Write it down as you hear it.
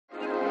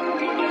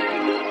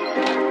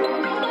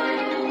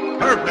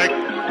Perfect.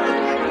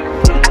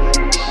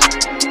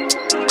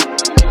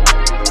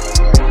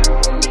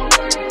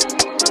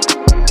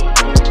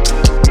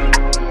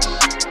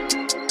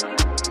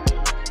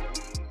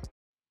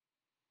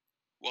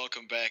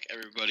 Welcome back,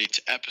 everybody,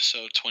 to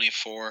episode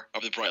 24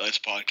 of the Bright Lights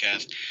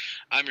Podcast.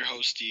 I'm your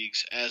host,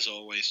 Deegs, as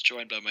always,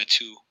 joined by my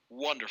two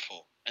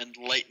wonderful and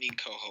lightning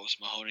co-hosts,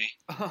 Mahoney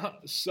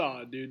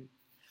Saw, dude.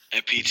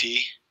 and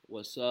PT.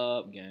 What's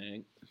up,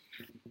 gang?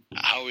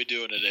 How are we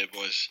doing today,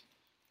 boys?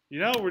 You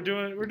know, we're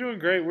doing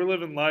great. We're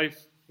living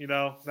life. You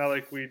know, not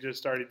like we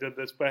just already did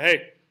this, but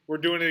hey, we're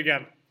doing it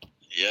again.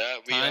 Yeah,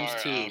 we Times are.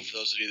 two. For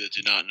those of you that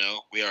do not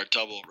know, we are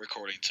double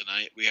recording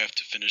tonight. We have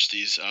to finish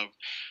these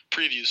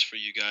previews for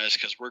you guys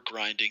because we're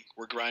grinding.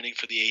 We're grinding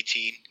for the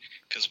 18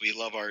 because we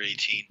love our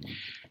 18.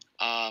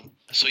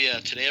 So yeah,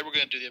 today we're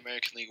going to do the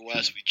American League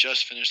West. We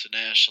just finished the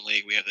National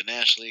League. We have the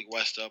National League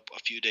West up a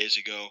few days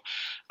ago.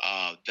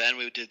 Then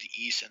we did the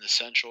East and the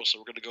Central. So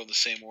we're going to go in the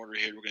same order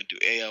here. We're going to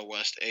do AL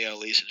West,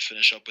 AL East, and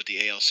finish up with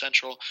the AL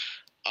Central.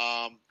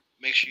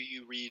 Make sure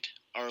you read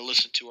or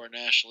listen to our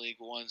National League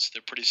ones.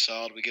 They're pretty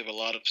solid. We give a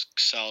lot of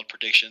solid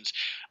predictions.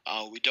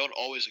 We don't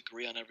always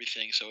agree on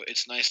everything, so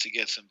it's nice to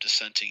get some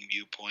dissenting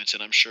viewpoints,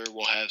 and I'm sure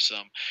we'll have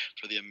some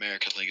for the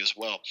American League as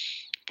well.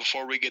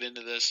 Before we get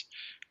into this,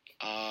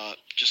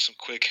 just some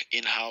quick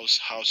in-house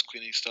house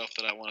cleaning stuff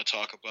that I want to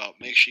talk about.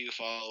 Make sure you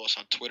follow us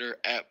on Twitter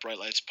at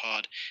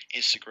BrightLightsPod,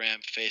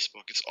 Instagram,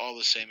 Facebook. It's all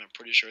the same. I'm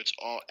pretty sure it's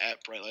all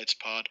at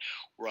BrightLightsPod.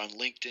 We're on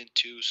LinkedIn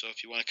too, so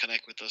if you want to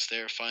connect with us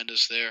there, find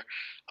us there.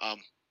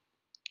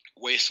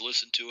 Ways to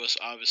listen to us,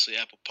 obviously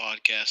Apple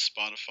Podcasts,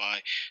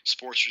 Spotify,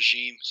 Sports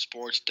Regime,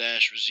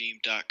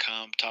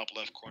 sports-regime.com, top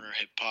left corner,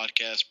 hit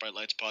podcast. Bright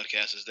Lights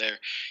Podcast is there.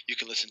 You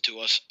can listen to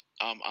us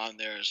on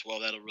there as well.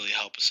 That'll really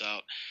help us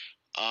out.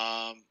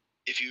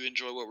 If you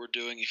enjoy what we're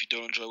doing, if you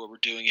don't enjoy what we're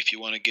doing, if you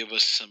want to give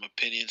us some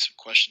opinions, some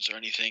questions, or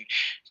anything,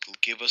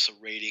 give us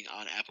a rating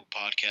on Apple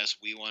Podcasts.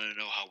 We want to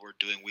know how we're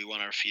doing. We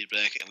want our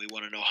feedback, and we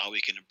want to know how we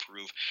can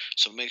improve.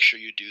 So make sure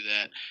you do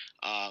that.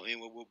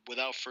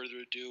 Without further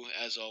ado,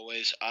 as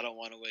always, I don't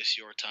want to waste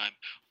your time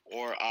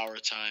or our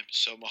time.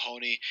 So,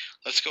 Mahoney,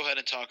 let's go ahead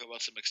and talk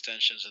about some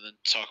extensions and then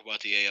talk about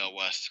the AL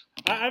West.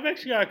 I've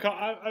actually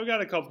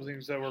got a couple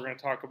things that we're going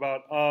to talk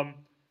about.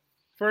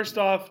 First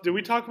off, did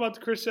we talk about the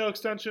Chris Sale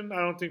extension? I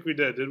don't think we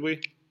did we?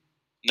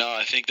 No,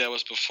 I think that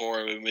was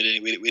before. We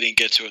didn't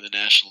get to it in the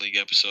National League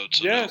episode.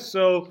 So Yeah, no.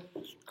 so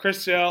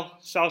Chris Sale,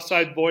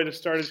 Southside boy to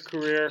start his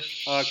career,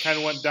 kind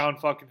of went down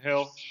fucking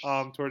hill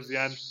towards the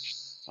end.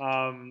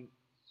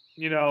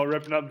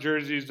 Ripping up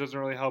jerseys doesn't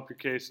really help your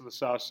case in the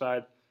South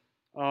Side.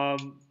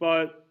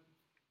 But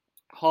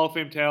Hall of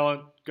Fame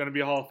talent, going to be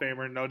a Hall of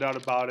Famer, no doubt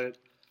about it.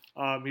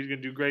 He's going to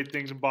do great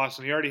things in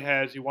Boston. He already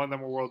has. He won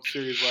them a World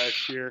Series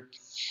last year.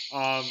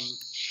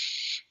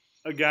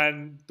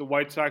 Again, the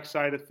White Sox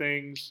side of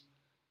things,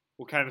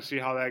 we'll kind of see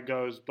how that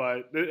goes.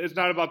 But it's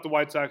not about the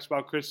White Sox, it's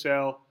about Chris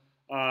Sale.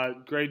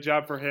 Great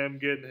job for him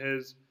getting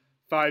his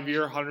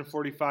 5-year,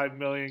 $145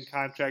 million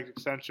contract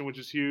extension, which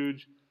is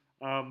huge.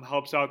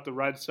 Helps out the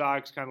Red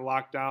Sox, kind of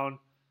locked down.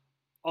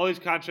 All these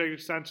contract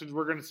extensions,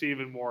 we're going to see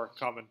even more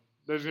coming.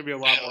 There's going to be a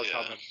lot more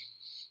coming.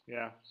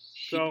 Yeah.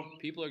 So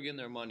People are getting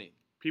their money.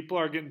 people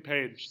are getting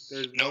paid.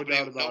 There's no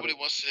doubt about Nobody it.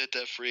 wants to hit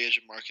that free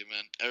agent market,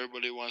 man.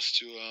 Everybody wants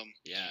to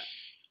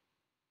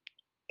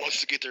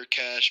get their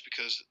cash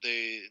because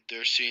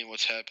they're seeing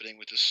what's happening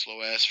with this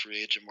slow ass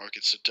free agent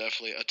market. So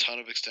definitely a ton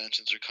of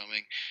extensions are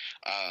coming.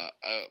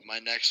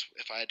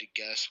 If I had to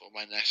guess,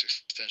 my next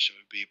extension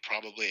would be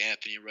probably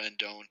Anthony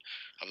Rendon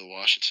of the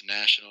Washington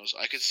Nationals.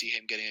 I could see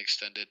him getting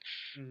extended,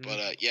 but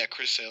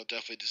Chris Sale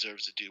definitely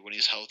deserves to do when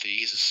he's healthy.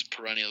 He's a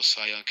perennial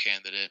Cy Young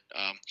candidate.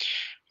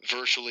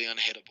 Virtually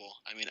unhittable.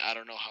 I mean, I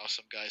don't know how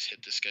some guys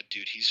hit this guy,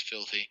 dude. He's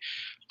filthy.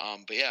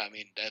 But yeah, I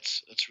mean,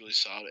 that's really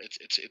solid.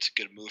 It's a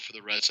good move for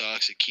the Red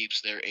Sox. It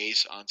keeps their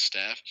ace on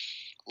staff.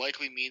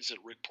 Likely means that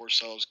Rick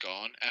Porcello's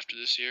gone after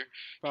this year.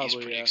 Probably, He's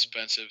pretty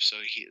expensive, so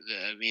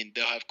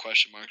they'll have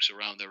question marks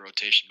around their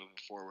rotation moving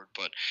forward.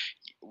 But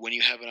when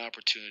you have an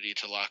opportunity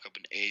to lock up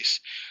an ace,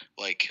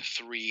 like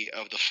 3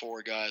 of the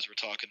 4 guys we're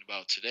talking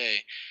about today,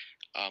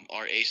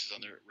 are aces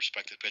on their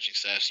respective pitching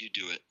staffs, you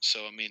do it.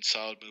 So, I mean,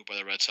 solid move by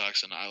the Red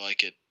Sox, and I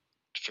like it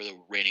for the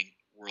reigning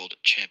world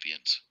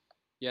champions.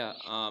 Yeah,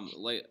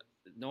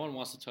 no one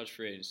wants to touch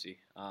free agency.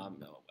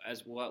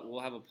 As we'll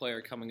have a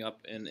player coming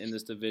up in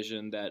this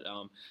division that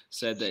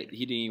said that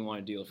he didn't even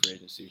want to deal with free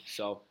agency.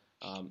 So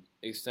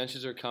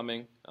extensions are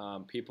coming.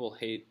 People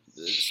hate,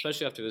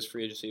 especially after this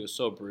free agency. It was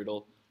so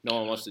brutal. No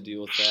one wants to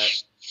deal with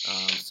that.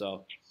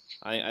 So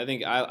I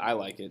think I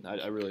like it.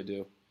 I really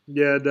do.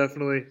 Yeah,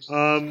 definitely.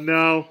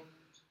 Now,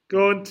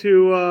 going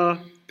to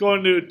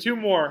 2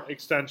 more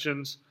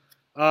extensions.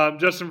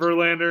 Justin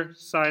Verlander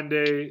signed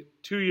a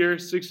 2-year,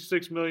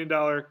 $66 million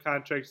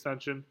contract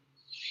extension.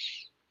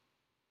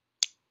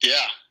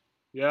 Yeah.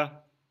 Yeah?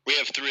 We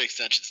have 3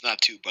 extensions, not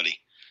 2, buddy.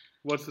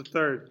 What's the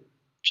third?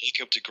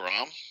 Jacob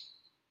deGrom.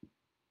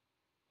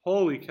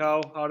 Holy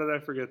cow, how did I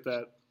forget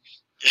that?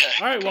 Yeah.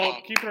 All right,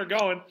 well, keeping her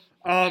going.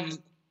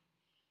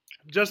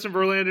 Justin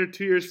Verlander,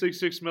 2 years,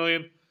 $66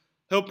 million.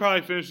 he'll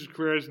probably finish his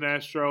career as an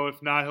Astro.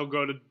 If not, he'll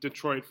go to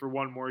Detroit for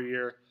one more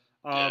year.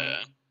 Yeah.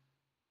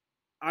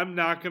 I'm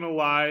not gonna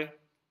lie,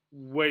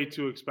 way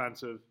too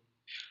expensive.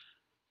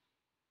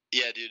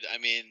 Yeah, dude. I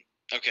mean,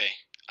 okay.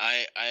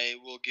 I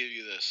will give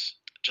you this.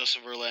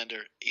 Justin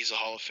Verlander, he's a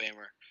Hall of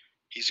Famer.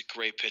 He's a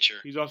great pitcher.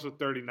 He's also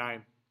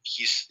 39.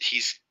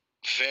 He's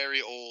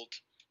very old.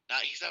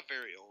 He's not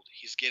very old.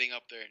 He's getting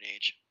up there in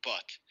age,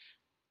 but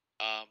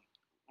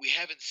we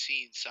haven't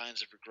seen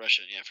signs of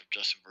regression yet from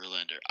Justin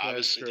Verlander.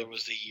 Obviously, there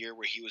was the year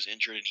where he was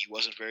injured and he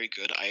wasn't very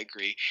good. I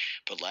agree,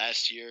 but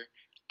last year.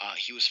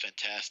 He was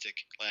fantastic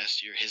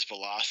last year. His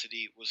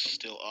velocity was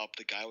still up.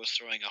 The guy was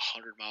throwing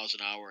 100 miles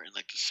an hour in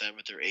like the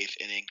 7th or 8th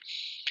inning.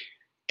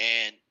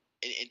 And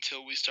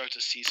until we start to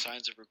see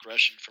signs of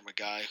regression from a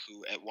guy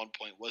who at one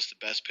point was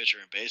the best pitcher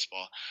in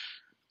baseball,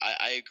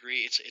 I agree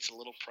it's a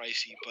little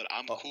pricey, but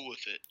I'm cool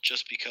with it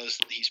just because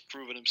he's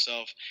proven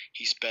himself.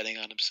 He's betting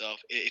on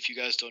himself. If you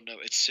guys don't know,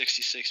 it's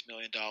 $66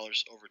 million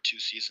over 2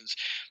 seasons.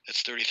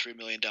 That's $33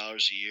 million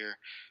a year.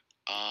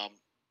 I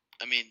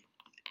mean,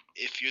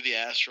 if you're the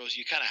Astros,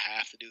 you kind of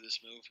have to do this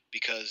move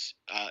because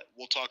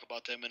we'll talk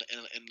about them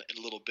in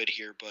a little bit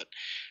here. But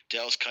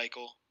Dallas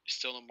Keuchel is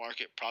still in the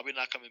market, probably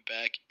not coming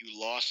back. You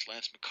lost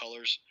Lance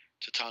McCullers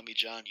to Tommy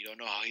John. You don't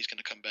know how he's going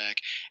to come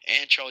back.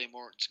 And Charlie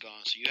Morton's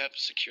gone. So you have to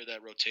secure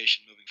that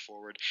rotation moving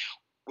forward.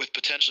 With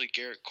potentially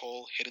Garrett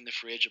Cole hitting the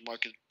free agent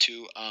market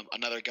too,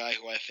 another guy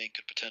who I think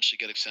could potentially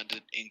get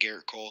extended in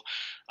Garrett Cole,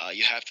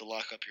 you have to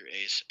lock up your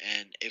ace.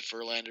 And if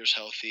Verlander's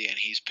healthy and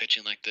he's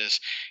pitching like this,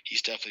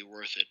 he's definitely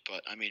worth it.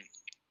 But, I mean,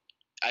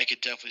 I could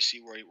definitely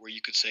see where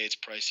you could say it's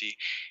pricey.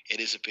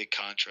 It is a big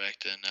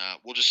contract, and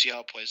we'll just see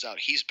how it plays out.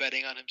 He's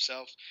betting on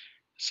himself,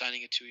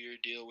 signing a 2-year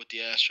deal with the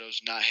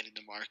Astros, not hitting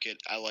the market.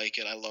 I like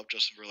it. I love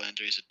Justin Verlander.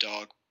 He's a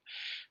dog.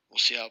 We'll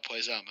see how it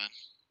plays out, man.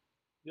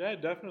 Yeah,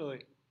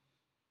 definitely.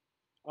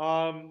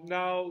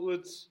 Now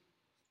let's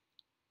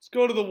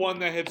go to the one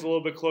that hits a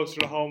little bit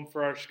closer to home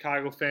for our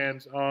Chicago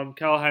fans.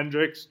 Kyle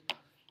Hendricks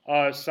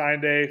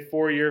signed a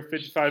 4-year,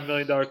 $55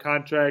 million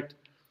contract.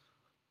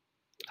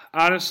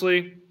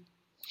 Honestly,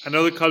 I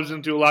know the Cubs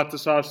didn't do a lot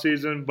this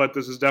offseason, but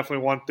this is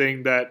definitely one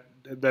thing that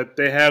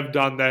they have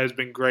done that has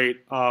been great.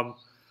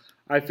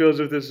 I feel as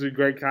if this is a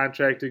great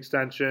contract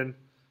extension.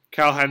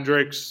 Kyle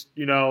Hendricks,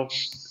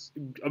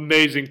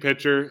 amazing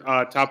pitcher,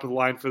 top of the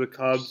line for the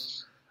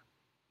Cubs.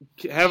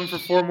 Have him for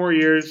 4 more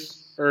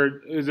years,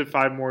 or is it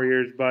 5 more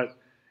years? But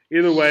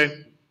either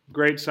way,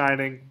 great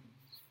signing.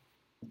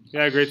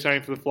 Yeah, great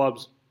signing for the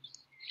Flubs.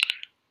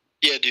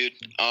 Yeah, dude.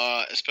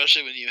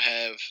 Especially when you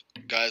have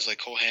guys like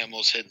Cole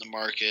Hamels hitting the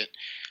market.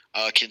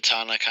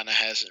 Quintana kind of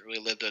hasn't really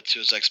lived up to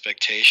his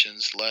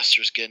expectations.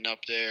 Lester's getting up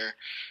there,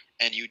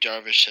 and Yu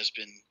Darvish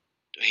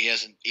he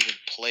hasn't even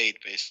played,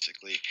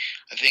 basically.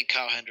 I think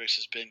Kyle Hendricks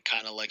has been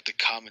kind of like the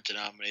common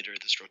denominator of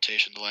this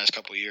rotation the last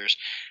couple of years.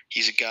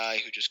 He's a guy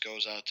who just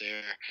goes out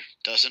there,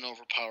 doesn't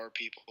overpower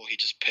people. He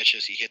just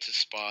pitches. He hits his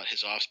spot.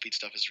 His off-speed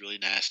stuff is really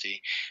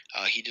nasty.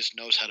 He just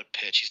knows how to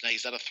pitch.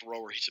 He's not a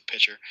thrower. He's a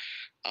pitcher.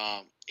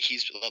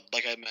 He's,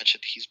 like I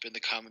mentioned, he's been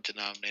the common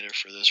denominator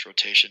for this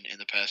rotation in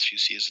the past few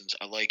seasons.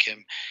 I like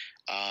him.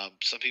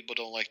 Some people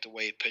don't like the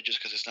way he pitches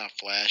because it's not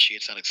flashy,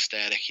 it's not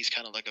ecstatic. He's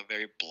kind of like a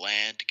very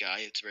bland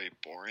guy. It's very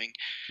boring,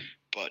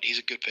 but he's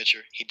a good pitcher.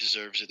 He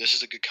deserves it. This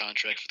is a good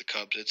contract for the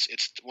Cubs.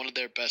 It's one of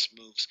their best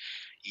moves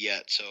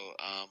yet. So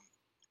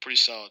pretty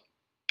solid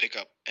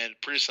pickup and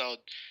pretty solid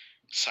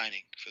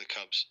signing for the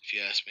Cubs, if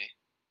you ask me.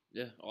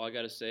 Yeah, all I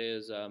gotta say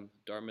is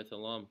Dartmouth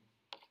alum,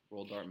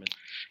 Roll Dartmouth.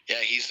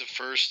 Yeah, he's the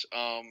first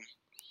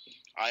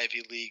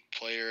Ivy League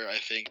player, I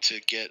think, to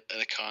get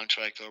a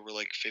contract over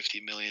like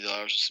 $50 million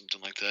or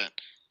something like that.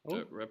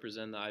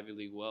 Represent the Ivy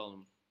League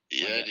well.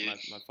 Yeah, dude.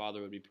 My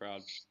father would be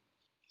proud.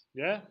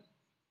 Yeah.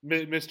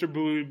 Mr.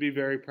 Bowie would be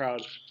very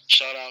proud.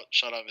 Shout out,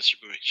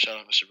 Mr. Bowie. Shout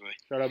out, Mr. Bowie.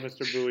 Shout out,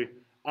 Mr. Bowie.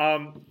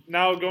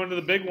 Now going to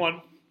the big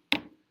one.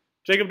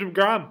 Jacob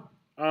deGrom.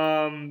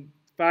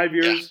 5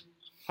 years,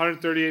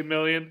 $138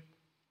 million.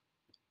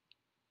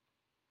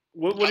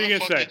 What are you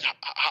going to say?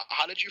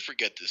 How did you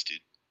forget this, dude?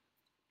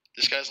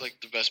 This guy's like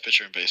the best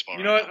pitcher in baseball.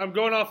 You know what? I'm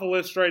going off a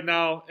list right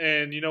now,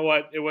 and you know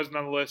what? It wasn't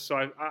on the list,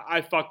 so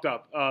I fucked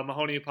up.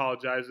 Mahoney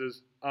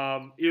apologizes.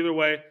 Either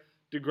way,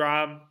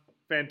 deGrom,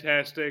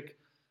 fantastic.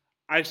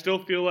 I still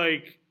feel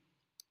like,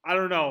 I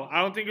don't know.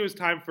 I don't think it was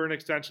time for an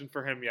extension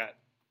for him yet.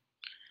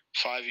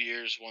 5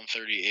 years,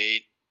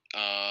 138.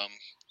 I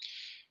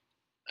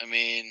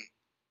mean,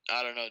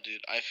 I don't know, dude.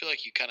 I feel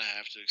like you kind of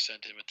have to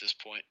extend him at this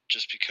point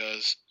just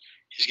because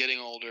he's getting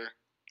older.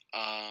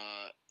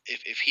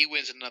 If he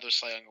wins another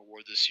Cy Young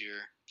Award this year,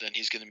 then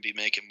he's going to be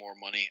making more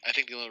money. I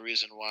think the only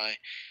reason why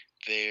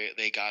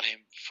they got him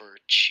for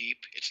cheap,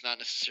 it's not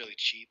necessarily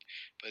cheap,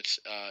 but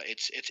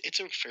it's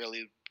a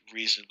fairly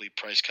reasonably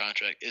priced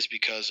contract, is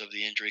because of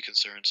the injury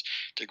concerns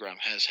deGrom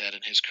has had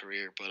in his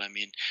career. But I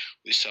mean,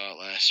 we saw it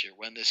last year.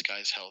 When this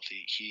guy's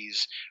healthy,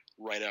 he's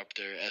right up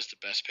there as the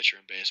best pitcher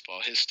in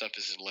baseball. His stuff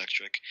is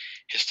electric.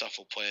 His stuff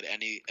will play at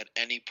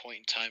any point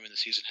in time in the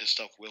season. His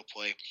stuff will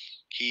play.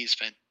 He's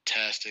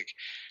fantastic.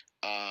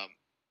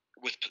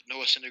 with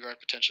Noah Syndergaard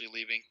potentially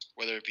leaving,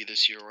 whether it be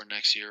this year or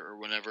next year or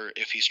whenever,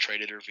 if he's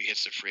traded or if he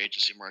hits the free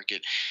agency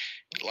market,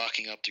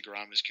 locking up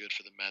DeGrom is good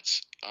for the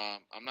Mets.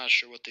 I'm not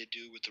sure what they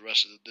do with the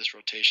rest of this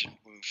rotation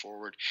moving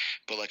forward,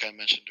 but like I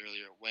mentioned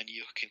earlier, when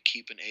you can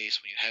keep an ace,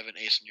 when you have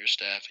an ace in your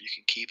staff, you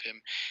can keep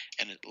him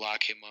and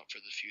lock him up for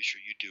the future.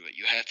 You do it.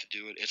 You have to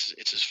do it.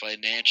 It's a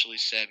financially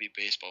savvy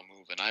baseball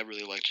move, and I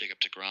really like Jacob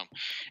DeGrom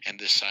and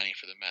this signing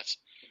for the Mets.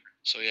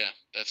 So yeah,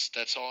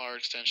 that's all our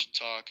extension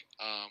talk.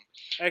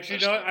 Actually,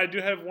 no, I do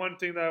have one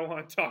thing that I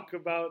want to talk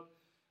about.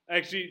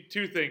 Actually,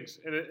 two things.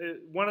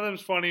 One of them's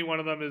funny. One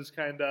of them is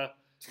kind of,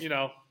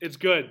 it's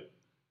good.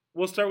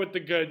 We'll start with the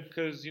good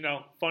because,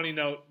 funny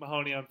note,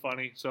 Mahoney on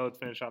funny. So let's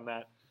finish on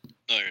that.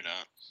 No, you're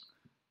not.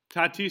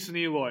 Tatis and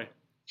Eloy.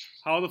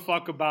 How the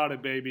fuck about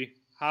it, baby?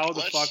 How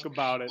the fuck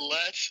about it?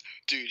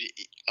 Dude.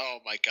 Oh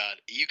my God,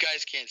 you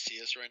guys can't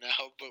see us right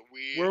now, but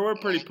we're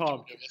pretty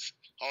pumped.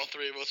 All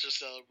three of us are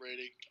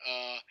celebrating.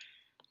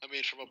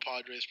 From a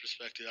Padres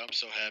perspective, I'm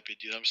so happy,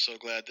 dude. I'm so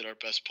glad that our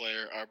best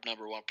player, our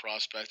number one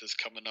prospect, is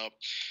coming up,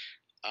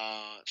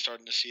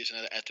 starting the season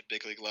at the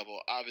big league level.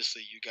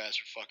 Obviously, you guys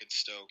are fucking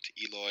stoked.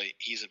 Eloy,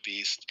 he's a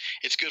beast.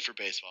 It's good for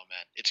baseball,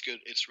 man. It's good.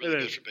 It's really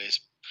good for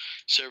baseball.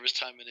 Service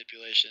time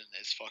manipulation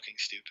is fucking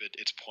stupid.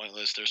 It's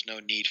pointless. There's no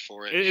need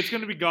for it. It's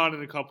going to be gone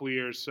in a couple of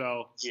years,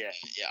 so. Yeah,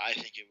 I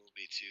think it will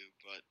be too.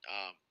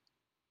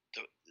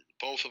 But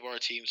both of our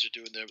teams are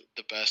doing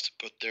the best to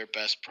put their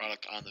best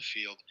product on the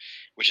field,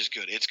 which is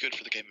good. It's good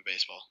for the game of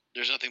baseball.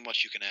 There's nothing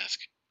much you can ask.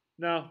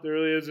 No, there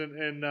really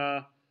isn't. And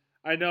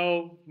I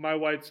know my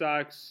White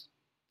Sox,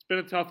 it's been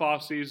a tough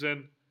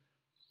offseason.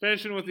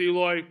 Finishing with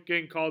Eloy,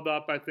 getting called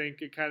up, I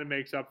think it kind of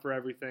makes up for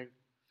everything.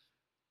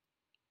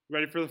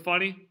 Ready for the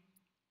funny?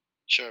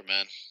 Sure,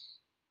 man.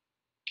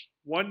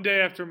 One day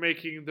after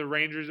making the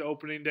Rangers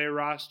opening day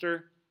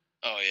roster.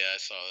 Oh, yeah, I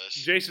saw this.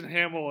 Jason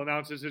Hamill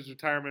announces his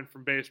retirement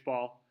from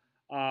baseball.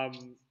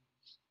 Kind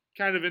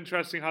of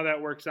interesting how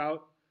that works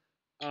out.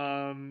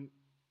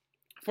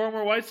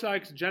 Former White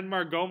Sox,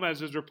 Genmar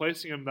Gomez is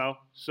replacing him, though.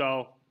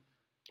 So,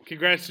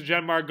 congrats to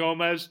Genmar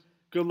Gomez.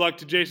 Good luck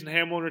to Jason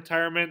Hamill in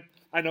retirement.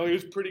 I know he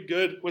was pretty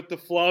good with the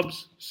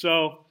Flubs.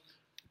 So,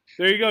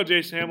 there you go,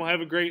 Jason Hamill.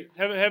 Have a great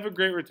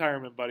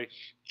retirement, buddy.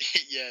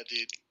 Yeah,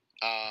 dude.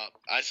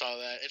 I saw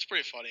that. It's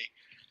pretty funny.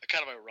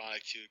 Kind of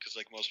ironic too, because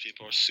like most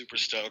people are super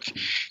stoked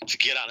to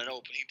get on an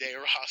opening day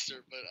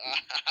roster, but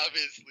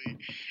obviously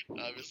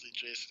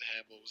Jason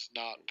Hamill was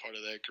not part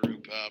of that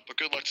group. But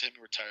good luck to him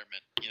in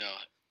retirement.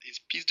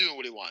 He's doing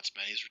what he wants,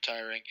 man. He's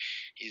retiring.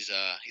 He's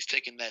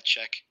taking that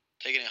check,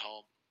 taking it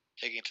home,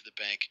 taking it to the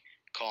bank,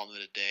 calling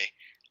it a day.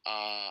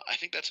 I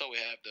think that's all we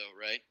have though,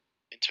 right?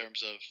 In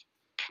terms of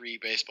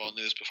pre-baseball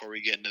news before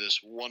we get into this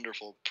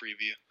wonderful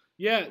preview.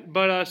 Yeah,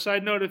 but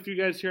side note, if you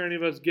guys hear any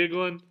of us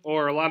giggling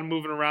or a lot of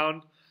moving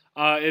around.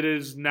 It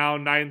is now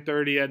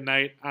 9:30 at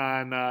night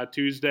on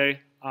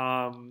Tuesday.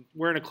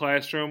 We're in a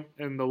classroom,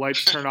 and the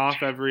lights turn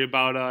off every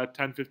about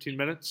 10-15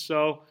 minutes.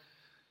 So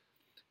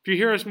if you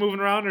hear us moving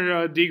around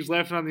or Deegs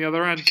laughing on the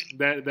other end,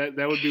 that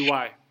would be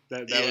why.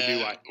 That would be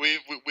why.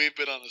 We've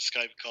been on a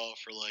Skype call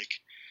for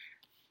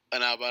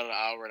about an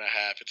hour and a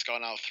half. It's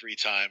gone out 3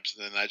 times,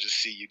 and then I just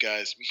see you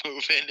guys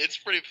moving. It's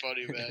pretty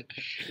funny, man.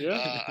 Yeah.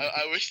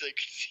 I wish they could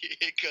see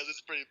it because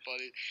it's pretty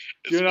funny.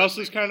 You know what else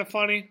is kind of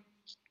funny?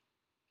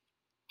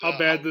 How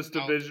bad this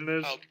division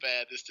is. How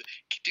bad this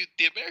dude.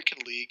 The American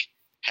League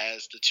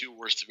has the 2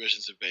 worst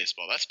divisions in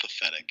baseball. That's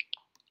pathetic.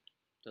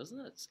 Doesn't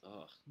it?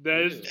 Oh,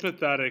 that is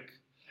pathetic.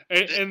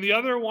 And the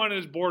other one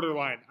is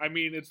borderline. I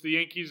mean, it's the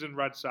Yankees and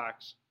Red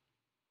Sox.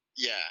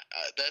 Yeah,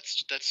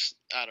 that's.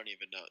 I don't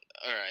even know.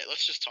 All right,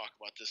 let's just talk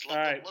about this.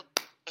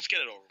 Let's get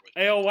it over with.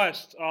 AL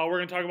West. We're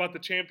gonna talk about the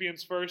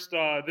champions first.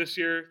 This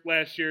year,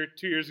 last year,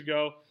 2 years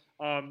ago.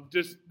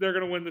 They're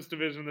gonna win this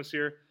division this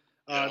year.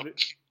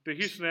 The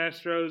Houston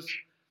Astros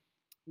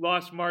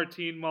lost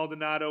Martin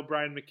Maldonado,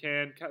 Brian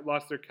McCann,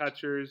 lost their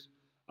catchers.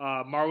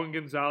 Marwin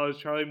Gonzalez,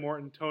 Charlie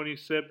Morton, Tony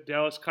Sipp,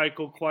 Dallas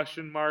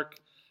Keuchel, ?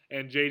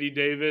 And J.D.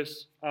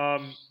 Davis. You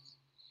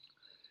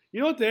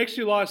know what? They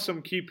actually lost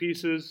some key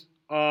pieces,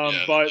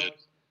 but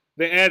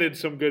they added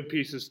some good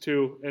pieces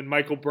too. And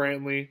Michael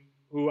Brantley,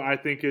 who I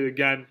think is,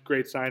 again,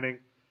 great signing.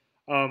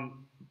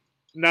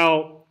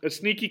 Now, a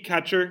sneaky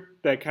catcher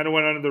that kind of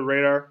went under the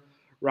radar,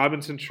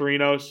 Robinson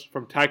Chirinos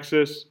from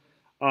Texas.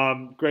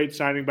 Great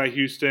signing by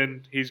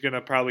Houston. He's going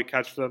to probably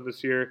catch for them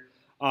this year.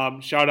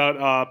 Shout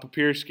out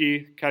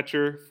Papirski,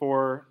 catcher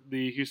for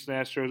the Houston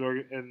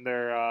Astros in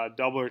their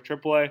double or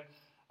triple A.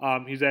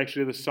 He's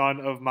actually the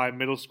son of my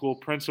middle school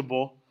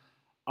principal.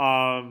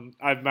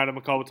 I've met him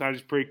a couple times.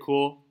 He's pretty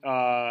cool.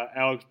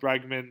 Alex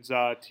Bregman's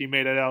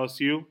teammate at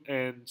LSU,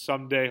 and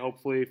someday,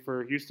 hopefully,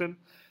 for Houston.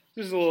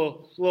 Just a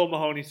little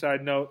Mahoney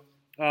side note.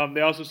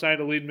 They also signed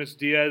Aledmus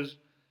Diaz,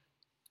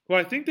 who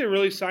I think they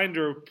really signed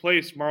to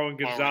replace Marwin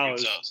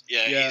Gonzalez.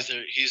 Yeah,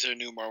 he's their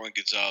new Marwin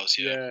Gonzalez.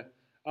 Yeah.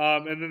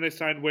 And then they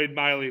signed Wade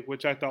Miley,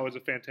 which I thought was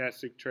a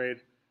fantastic trade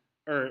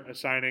or a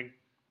signing.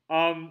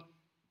 A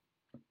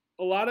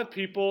lot of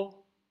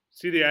people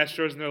see the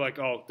Astros and they're like,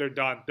 oh, they're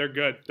done. They're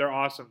good. They're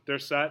awesome. They're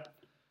set.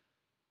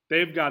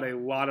 they've got a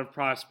lot of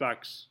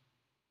prospects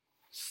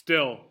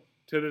still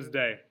to this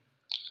day.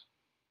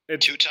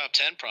 It's 2 top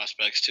 10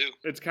 prospects too.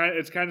 It's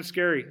kind of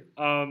scary.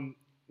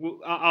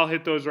 I'll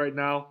hit those right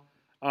now.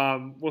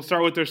 We'll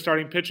start with their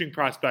starting pitching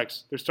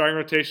prospects. Their starting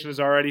rotation is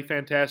already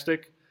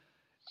fantastic.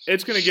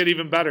 It's going to get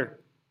even better.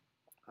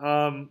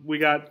 We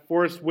got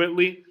Forrest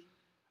Whitley.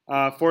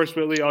 Forrest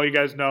Whitley, all you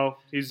guys know,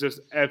 he's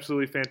just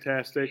absolutely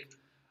fantastic.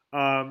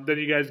 Then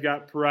you guys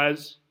got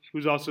Perez,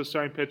 who's also a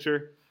starting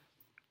pitcher.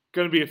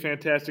 Going to be a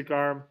fantastic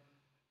arm.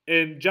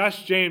 And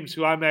Josh James,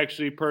 who I'm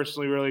actually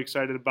personally really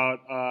excited about.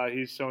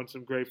 He's showing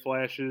some great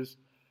flashes.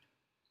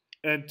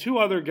 And 2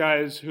 other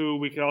guys who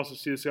we could also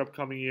see this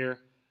upcoming year.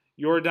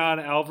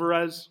 Yordan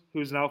Alvarez,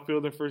 who's an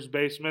outfielder first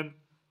baseman.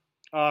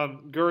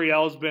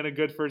 Gurriel's been a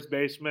good first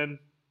baseman.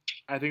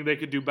 I think they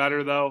could do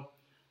better, though.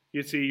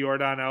 You see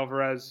Yordan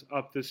Alvarez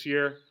up this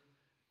year.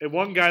 And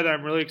one guy that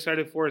I'm really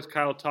excited for is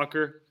Kyle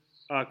Tucker.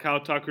 Kyle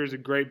Tucker is a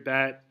great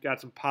bat,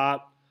 got some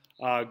pop,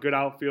 good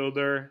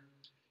outfielder.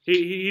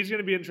 He's going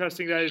to be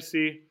interesting guy to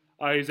see.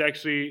 He's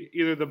actually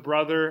either the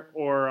brother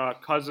or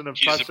cousin of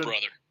Preston.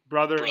 He's the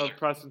brother of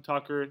Preston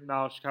Tucker,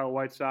 now Chicago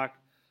White Sox.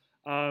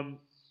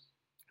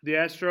 The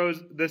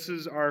Astros, this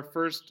is our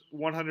first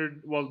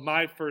 100, well,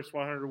 my first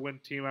 100-win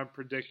team I'm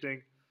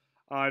predicting.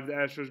 The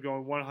Astros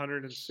going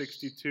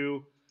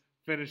 162,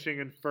 finishing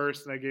in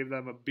first, and I gave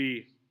them a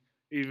B.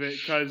 Even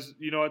because,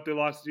 you know what, they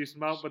lost a decent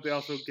amount, but they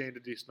also gained a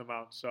decent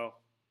amount, so.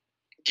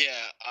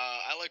 Yeah,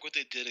 I like what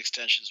they did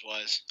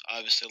extensions-wise.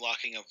 Obviously,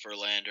 locking up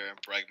Verlander and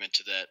Bregman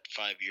to that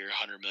 5-year,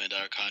 $100 million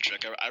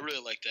contract. I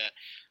really like that.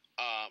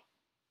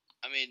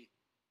 I mean,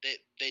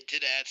 they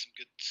did add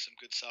some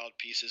good solid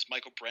pieces.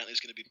 Michael Brantley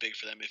is going to be big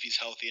for them if he's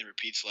healthy and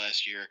repeats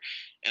last year,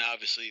 and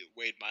obviously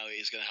Wade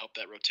Miley is going to help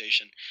that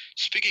rotation.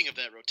 Speaking of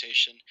that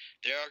rotation,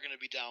 they are going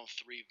to be down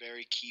 3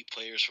 very key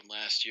players from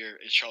last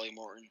year. It's Charlie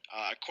Morton,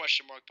 a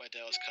question mark by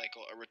Dallas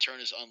Keuchel. A return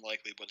is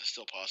unlikely, but it's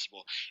still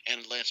possible.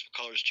 And Lance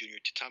McCullers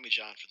Jr. to Tommy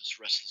John for this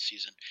rest of the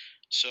season.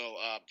 So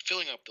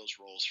filling up those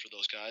roles for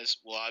those guys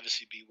will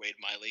obviously be Wade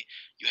Miley.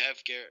 You have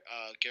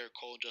Garrett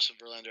Cole and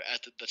Justin Verlander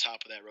at the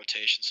top of that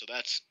rotation. So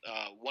that's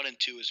 1 and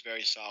 2 is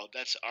very solid.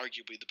 That's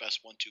arguably the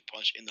best 1-2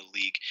 punch in the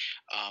league,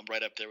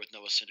 right up there with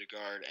Noah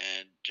Syndergaard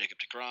and Jacob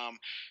deGrom,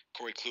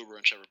 Corey Kluber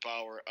and Trevor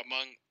Bauer.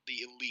 Among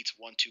the elite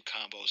 1-2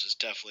 combos is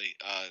definitely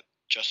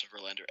Justin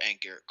Verlander and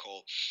Garrett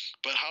Cole.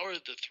 But how are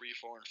the 3,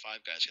 4, and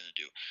 5 guys going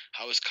to do?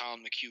 How is Colin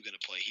McHugh going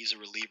to play? He's a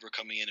reliever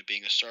coming in and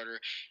being a starter.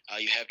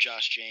 You have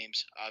Josh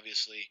James,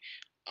 obviously.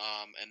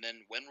 And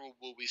then when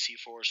will we see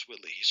Forrest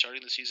Whitley? He's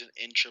starting the season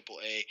in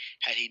AAA.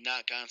 Had he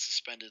not gotten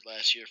suspended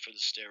last year for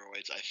the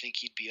steroids, I think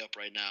he'd be up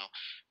right now.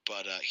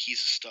 But he's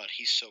a stud.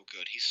 He's so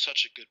good. He's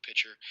such a good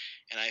pitcher.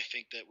 And I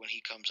think that when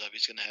he comes up,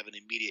 he's going to have an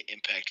immediate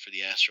impact for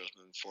the Astros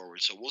moving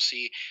forward. So we'll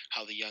see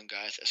how the young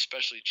guys,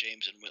 especially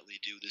James and Whitley,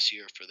 do this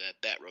year for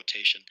that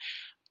rotation.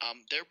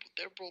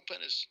 Their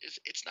bullpen is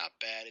it's not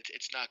bad.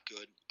 It's not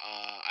good.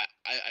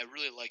 I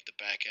really like the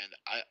back end.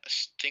 I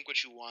think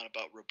what you want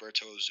about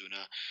Roberto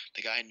Ozuna.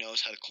 The guy knows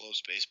how to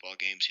close baseball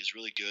games. He's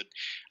really good.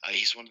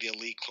 He's one of the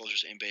elite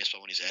closers in baseball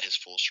when he's at his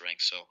full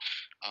strength. So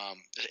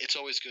it's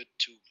always good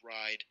to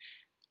ride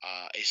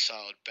a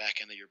solid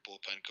back end of your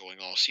bullpen going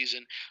all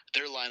season.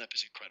 Their lineup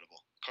is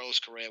incredible. Carlos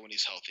Correa when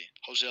he's healthy.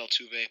 Jose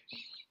Altuve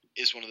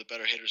is one of the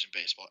better hitters in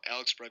baseball.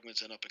 Alex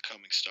Bregman's an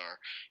up-and-coming star.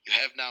 You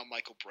have now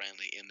Michael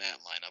Brantley in that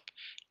lineup.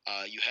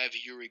 You have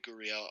Yuri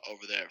Gurriel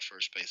over there at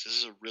first base. This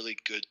is a really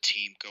good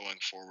team going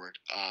forward.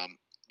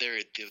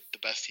 They're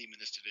the best team in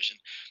this division.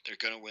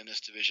 They're going to win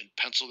this division.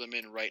 Pencil them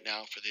in right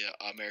now for the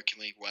American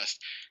League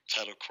West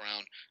title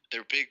crown.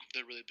 They're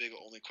really big.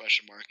 Only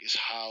question mark is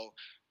how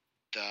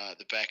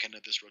the back end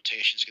of this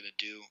rotation is going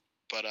to do.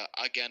 But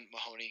again,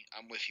 Mahoney,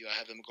 I'm with you. I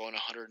have them going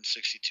 162.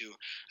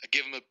 I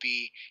give them a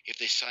B. If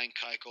they sign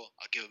Keuchel,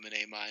 I'll give them an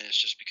A-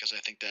 just because I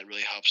think that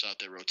really helps out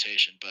their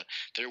rotation. But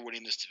they're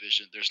winning this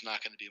division. There's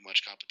not going to be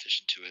much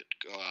competition to it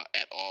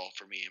at all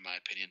for me, in my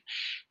opinion,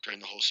 during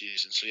the whole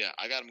season. So, yeah,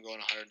 I got them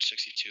going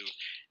 162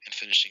 and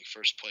finishing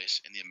first place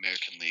in the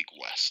American League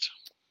West.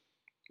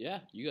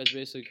 Yeah, you guys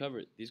basically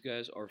covered it. These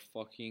guys are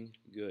fucking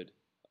good.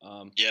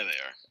 Yeah,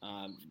 they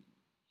are.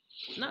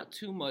 Not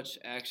too much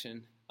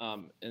action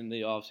in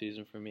the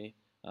offseason for me.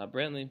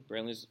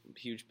 Brantley's a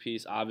huge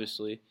piece,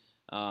 obviously.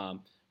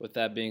 With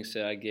that being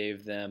said, I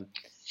gave them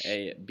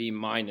a B-.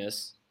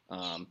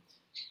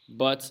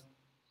 But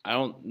I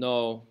don't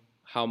know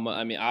how much.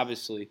 I mean,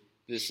 obviously,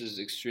 this is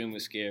extremely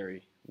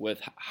scary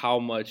with how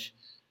much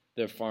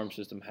their farm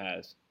system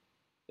has.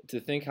 To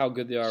think how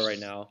good they are right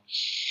now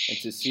and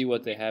to see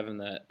what they have in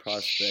that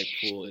prospect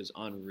pool is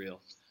unreal.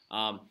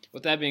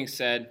 With that being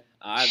said,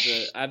 I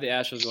have the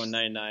Astros going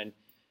 99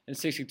 and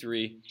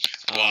 63.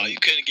 Wow, you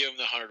couldn't give them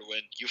the 100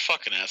 win. You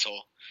fucking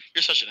asshole.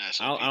 You're such an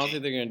asshole. I don't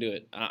think they're gonna do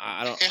it.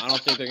 I don't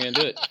think they're gonna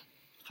do it.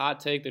 Hot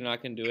take, they're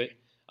not gonna do it.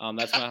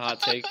 That's my hot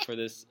take for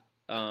this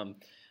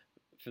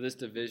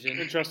division.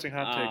 Interesting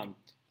hot take.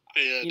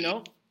 Yeah, you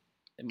know,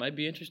 it might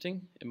be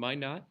interesting. It might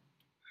not.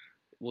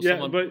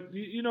 But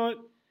you know what,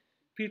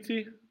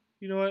 PT?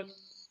 You know what?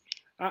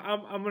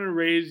 I'm going to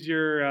raise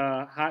your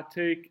hot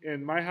take,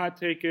 and my hot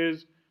take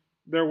is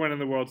they're winning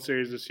the World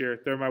Series this year.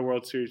 They're my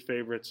World Series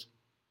favorites.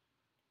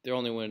 They're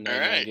only winning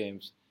 99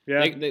 games.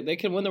 Yeah, they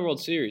can win the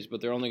World Series, but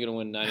they're only going to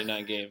win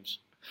 99 games.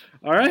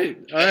 All right.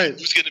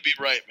 Who's going to be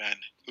right, man?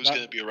 Who's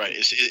going to be right?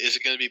 Is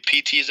it going to be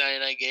PT's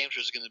 99 games,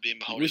 or is it going to be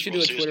Mahoney's? We should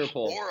do a Twitter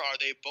poll. Or are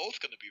they both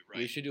going to be right?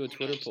 We should do a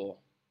Twitter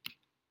poll.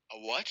 A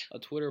what? A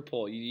Twitter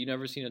poll. You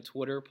never seen a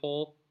Twitter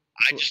poll?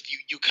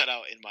 You cut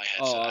out in my head.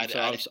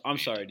 Oh, I'm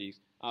sorry, D.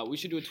 We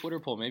should do a Twitter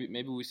poll.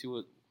 Maybe we see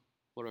what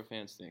our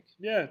fans think.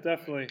 Yeah,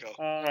 definitely.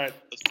 All right.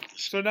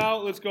 So now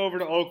let's go over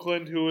to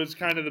Oakland, who was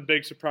kind of the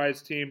big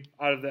surprise team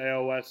out of the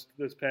AL West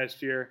this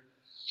past year.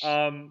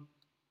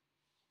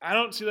 I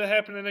don't see that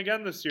happening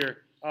again this year.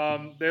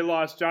 They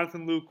lost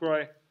Jonathan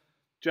Lucroy,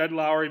 Jed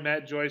Lowry,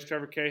 Matt Joyce,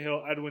 Trevor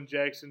Cahill, Edwin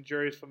Jackson,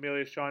 Jurius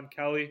Familia, Sean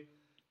Kelly.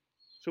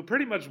 So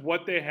pretty much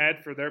what they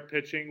had for their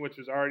pitching, which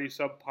was already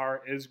subpar,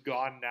 is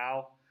gone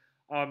now.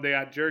 They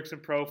got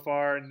Jurickson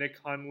Profar, Nick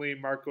Hundley,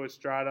 Marco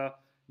Estrada,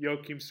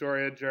 Joakim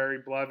Soria, Jerry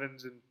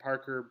Blevins, and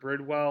Parker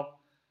Bridwell.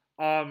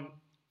 I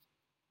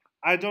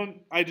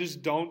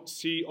just don't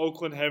see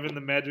Oakland having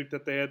the magic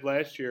that they had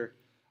last year.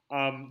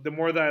 The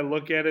more that I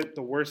look at it,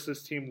 the worse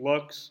this team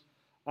looks.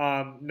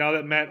 Now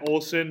that Matt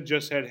Olson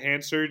just had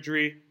hand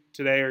surgery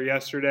today or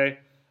yesterday,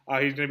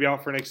 he's going to be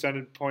out for an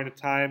extended point of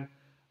time.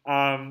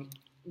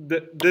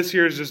 This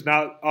year is just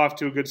not off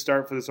to a good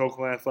start for this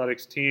Oakland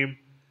Athletics team.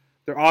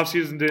 Their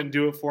offseason didn't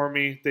do it for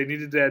me. They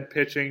needed to add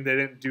pitching. They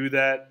didn't do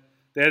that.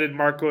 They added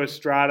Marco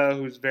Estrada,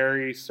 who's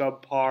very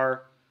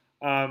subpar.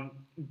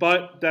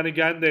 But then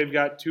again, they've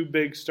got two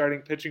big starting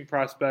pitching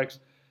prospects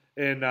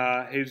in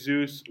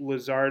Jesus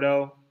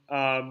Luzardo,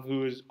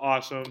 who is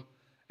awesome,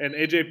 and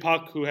A.J.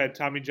 Puck, who had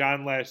Tommy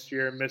John last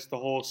year and missed the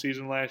whole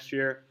season last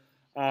year.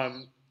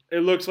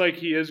 It looks like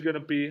he is going to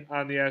be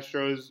on the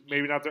Astros,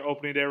 maybe not their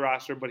opening day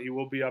roster, but he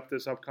will be up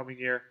this upcoming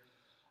year.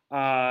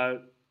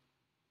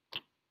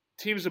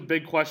 Team's a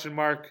big question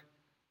mark.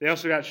 They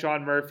also got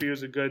Sean Murphy,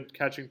 who's a good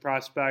catching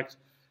prospect.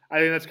 I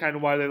think that's kind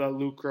of why they let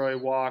Lucroy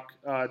walk,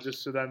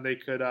 just so then they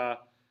could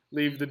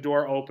leave the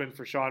door open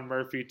for Sean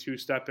Murphy to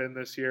step in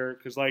this year.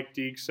 Because like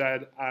Deeg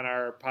said on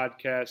our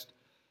podcast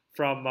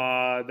from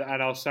the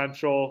NL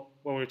Central,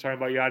 when we were talking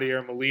about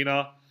Yadier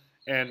Molina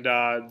and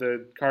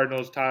the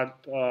Cardinals'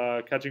 top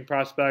catching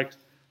prospect,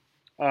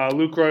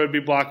 Lucroy would be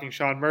blocking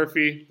Sean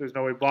Murphy. There's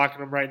no way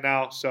blocking him right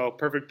now, so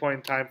perfect point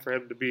in time for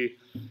him to be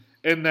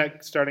in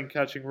that starting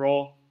catching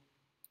role.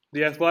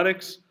 The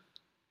Athletics,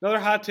 another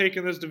hot take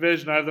in this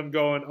division. I have them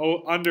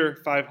going under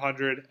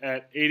 500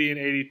 at 80 and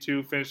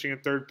 82, finishing in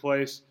third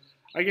place.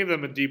 I gave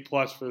them a D+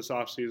 for this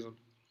offseason.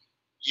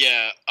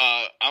 Yeah,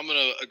 I'm going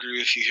to agree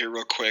with you here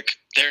real quick.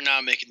 They're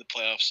not making the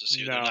playoffs this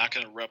year. No. They're not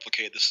going to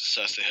replicate the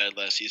success they had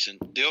last season.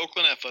 The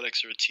Oakland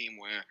Athletics are a team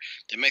where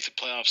they make the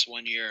playoffs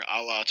one year,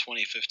 a la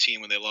 2015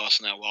 when they lost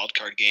in that wild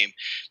card game.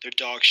 They're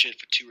dog shit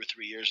for 2 or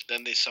 3 years.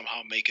 Then they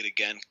somehow make it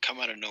again,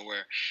 come out of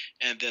nowhere,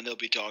 and then they'll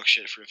be dog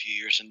shit for a few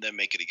years and then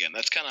make it again.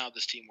 That's kind of how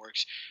this team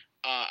works.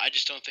 I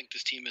just don't think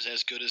this team is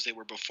as good as they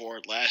were before.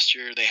 Last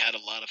year, they had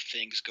a lot of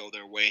things go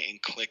their way and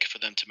click for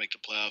them to make the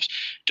playoffs.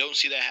 Don't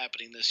see that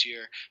happening this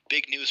year.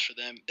 Big news for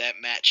them,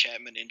 that Matt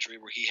Chapman injury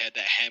where he had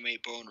that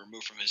hamate bone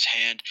removed from his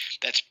hand.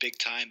 That's big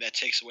time. That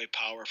takes away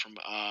power from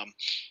all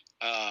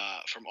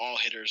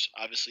hitters.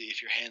 Obviously,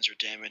 if your hands are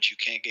damaged, you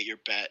can't get your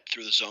bat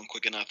through the zone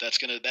quick enough. That's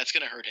gonna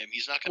hurt him.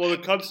 He's not gonna. Well,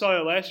 the Cubs saw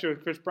it last year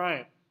with Chris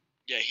Bryant.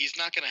 Yeah, he's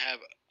not gonna have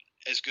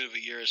as good of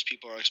a year as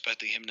people are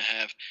expecting him to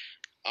have.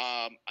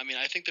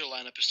 I think their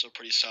lineup is still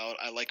pretty solid.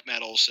 I like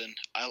Matt Olson.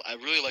 I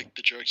really like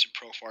the Jurickson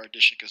Profar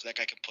addition because that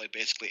guy can play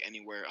basically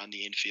anywhere on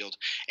the infield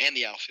and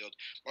the outfield.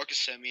 Marcus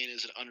Semien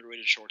is an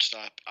underrated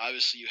shortstop.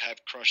 Obviously, you have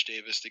Crush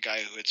Davis, the guy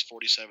who hits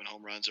 47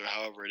 home runs or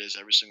however it is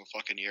every single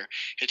fucking year.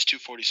 Hits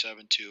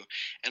 247 too.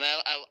 And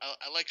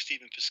I like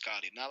Stephen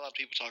Piscotty. Not a lot of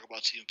people talk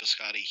about Stephen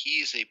Piscotty.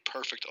 He's a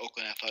perfect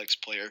Oakland Athletics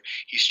player.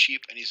 He's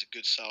cheap and he's a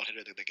good solid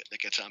hitter that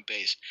gets on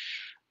base.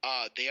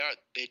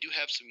 They do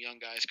have some young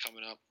guys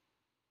coming up.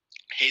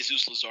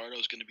 Jesus Luzardo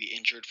is going to be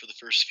injured for the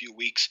first few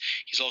weeks.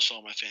 He's also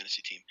on my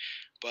fantasy team.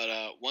 But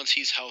once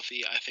he's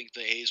healthy, I think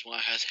the A's will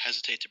not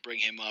hesitate to bring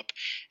him up.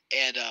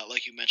 And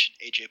like you mentioned,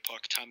 A.J.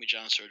 Puck, Tommy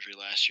John surgery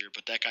last year.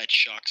 But that guy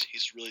chucks.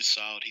 He's really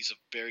solid. He's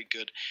a very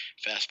good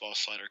fastball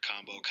slider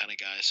combo kind of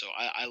guy. So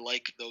I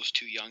like those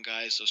two young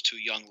guys, those two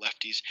young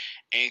lefties,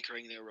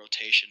 anchoring their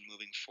rotation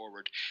moving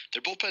forward.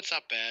 Their bullpen's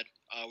not bad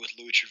with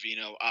Louis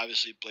Trevino.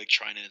 Obviously, Blake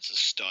Trinan is a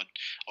stud.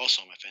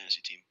 Also on my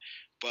fantasy team.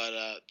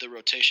 But the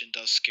rotation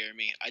does scare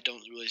me. I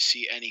don't really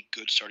see any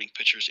good starting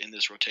pitchers in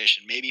this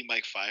rotation. Maybe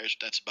Mike Fiers,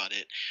 but that's about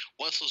it.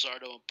 Once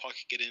Luzardo and Puck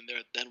get in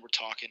there, then we're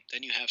talking.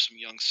 Then you have some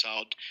young,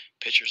 solid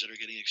pitchers that are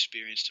getting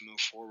experience to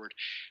move forward.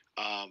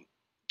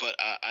 But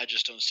I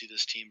just don't see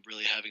this team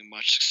really having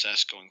much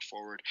success going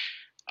forward.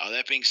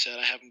 That being said,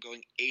 I have them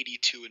going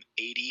 82 and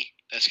 80.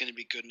 That's going to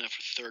be good enough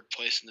for third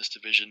place in this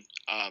division.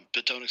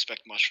 But don't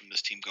expect much from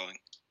this team going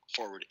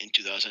forward in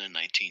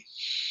 2019.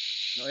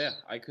 Oh, yeah,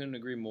 I couldn't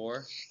agree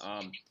more.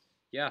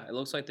 It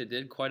looks like they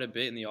did quite a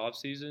bit in the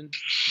offseason,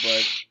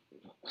 but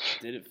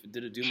Did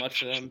it do much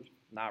for them?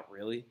 Not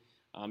really.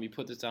 You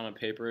put this down on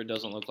paper, it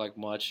doesn't look like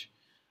much.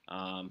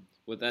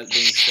 With that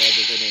being said,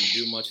 that they didn't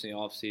do much in the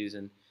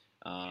offseason,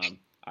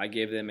 I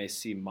gave them a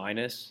C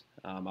minus.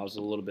 I was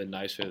a little bit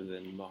nicer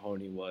than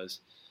Mahoney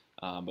was,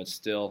 but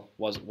still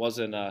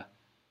wasn't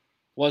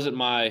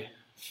my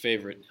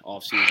favorite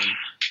offseason.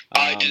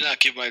 I did not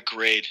give my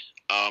grade.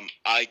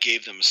 I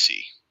gave them a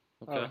C.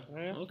 Okay.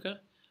 Yeah. Okay.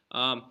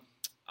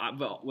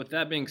 But with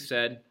that being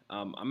said,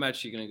 I'm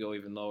actually going to go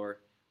even lower.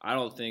 I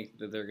don't think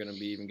that they're going to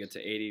even get to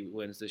 80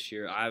 wins this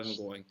year. I have them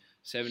going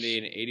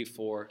 78 and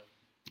 84.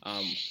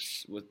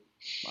 With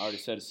I already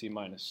said a C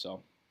minus.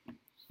 So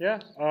Yeah.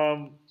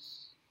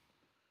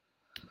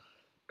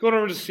 Going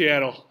over to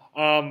Seattle.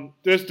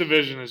 This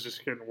division is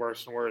just getting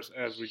worse and worse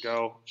as we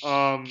go.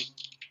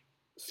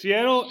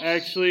 Seattle,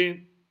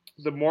 actually,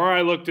 the more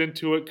I looked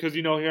into it, because,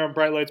 here on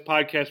Bright Lights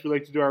Podcast, we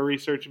like to do our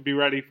research and be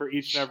ready for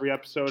each and every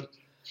episode.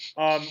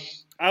 I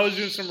was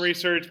doing some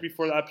research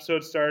before the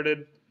episode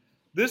started.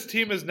 This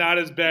team is not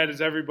as bad as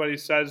everybody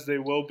says they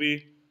will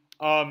be.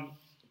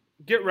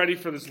 Get ready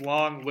for this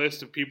long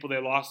list of people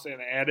they lost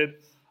and added.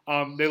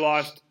 They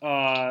lost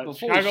Before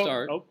Chicago. we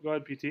start, go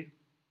ahead, PT.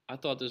 I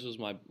thought this was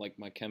my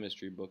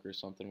chemistry book or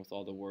something with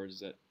all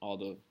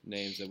the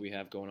names that we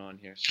have going on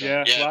here. So.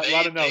 Yeah, a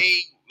lot of notes.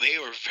 They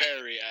were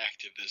very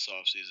active this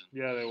offseason.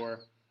 Yeah, they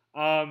were.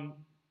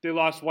 They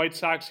lost White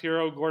Sox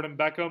hero Gordon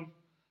Beckham,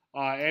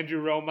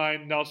 Andrew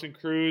Romine, Nelson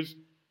Cruz,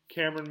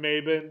 Cameron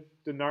Maben,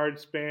 Denard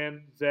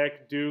Span,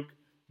 Zach Duke,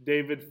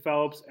 David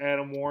Phelps,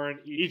 Adam Warren,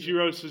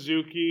 Ichiro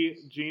Suzuki,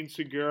 Gene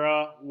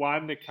Segura,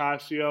 Juan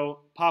Nicasio,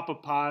 Papa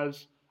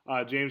Paz,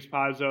 James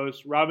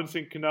Pazos,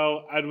 Robinson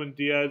Cano, Edwin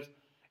Diaz,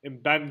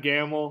 and Ben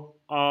Gamble.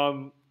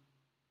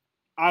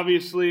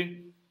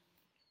 Obviously,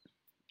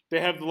 they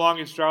have the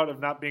longest drought of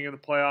not being in the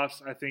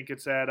playoffs. I think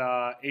it's at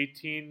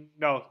 18.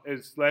 No,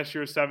 it's last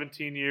year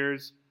 17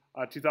 years.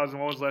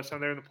 2001 was the last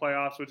time they were in the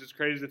playoffs, which is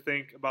crazy to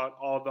think about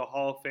all the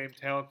Hall of Fame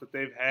talent that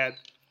they've had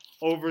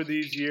over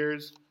these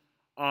years.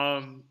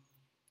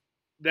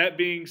 That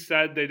being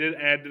said, they did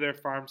add to their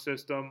farm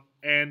system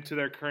and to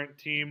their current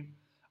team.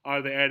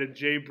 They added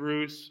Jay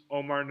Bruce,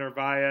 Omar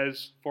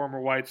Narvaez, former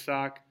White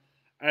Sox,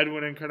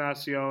 Edwin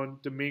Encarnacion,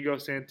 Domingo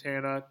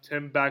Santana,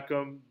 Tim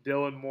Beckham,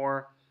 Dylan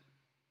Moore,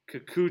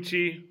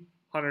 Kikuchi,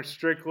 Hunter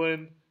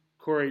Strickland,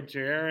 Corey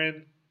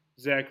Jaron,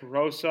 Zach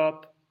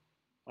Rosup,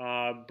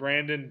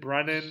 Brandon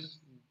Brennan,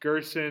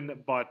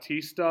 Gerson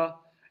Bautista,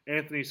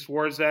 Anthony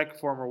Swarzak,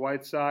 former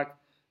White Sox,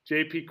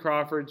 J.P.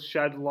 Crawford,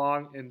 Shed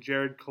Long, and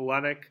Jared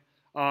Kelenic.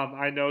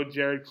 I know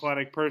Jared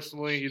Kelenic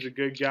personally. He's a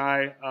good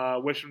guy.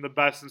 Wish him the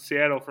best in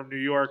Seattle from New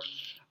York.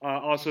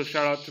 Also,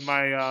 shout out to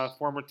my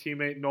former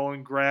teammate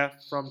Nolan Graff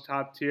from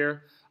Top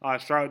Tier.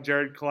 Shout out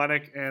Jared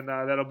Kelenic, and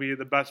that'll be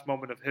the best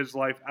moment of his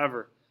life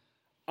ever.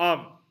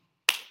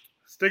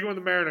 Sticking with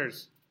the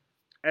Mariners,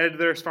 added to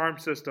their farm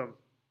system.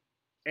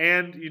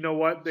 And you know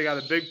what? They got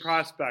a big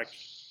prospect,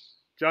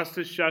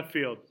 Justice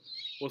Sheffield.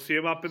 We'll see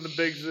him up in the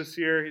bigs this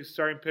year. He's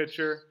starting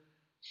pitcher.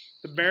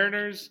 The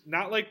Mariners,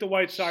 not like the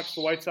White Sox.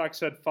 The White Sox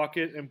said fuck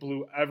it and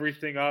blew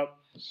everything up.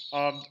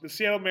 The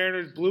Seattle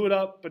Mariners blew it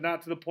up, but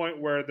not to the point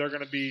where they're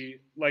going to be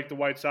like the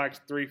White Sox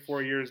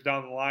 3-4 years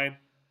down the line.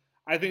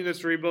 I think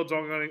this rebuild's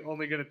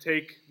only going to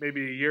take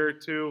maybe a year or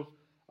two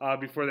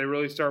before they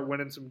really start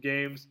winning some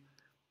games.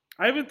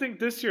 I even think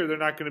this year they're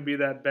not going to be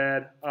that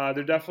bad.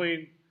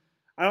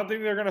 I don't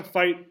think they're going to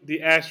fight the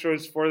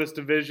Astros for this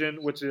division,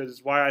 which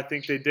is why I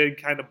think they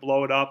did kind of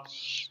blow it up,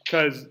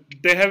 because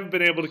they haven't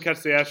been able to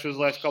catch the Astros the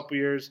last couple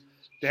years.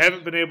 They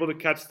haven't been able to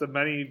catch the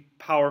many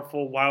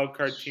powerful wild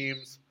card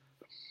teams.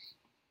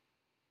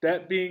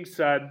 That being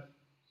said,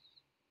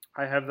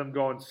 I have them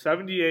going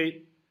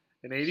 78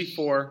 and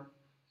 84,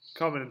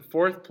 coming in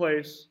fourth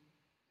place,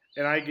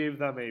 and I gave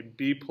them a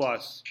B+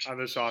 on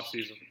this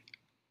offseason.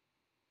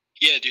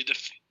 Yeah, dude,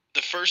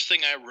 the first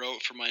thing I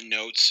wrote for my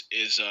notes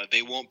is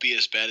they won't be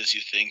as bad as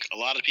you think. A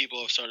lot of people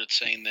have started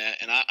saying that,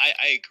 and I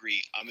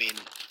agree. I mean,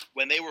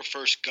 when they were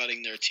first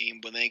gutting their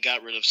team, when they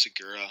got rid of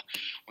Segura,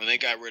 when they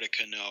got rid of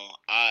Cano,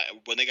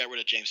 when they got rid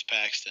of James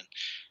Paxton,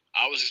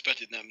 I was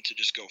expecting them to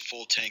just go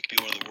full tank, be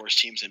one of the worst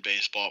teams in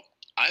baseball.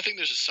 I think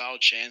there's a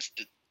solid chance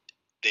that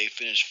they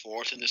finish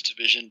fourth in this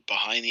division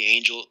behind the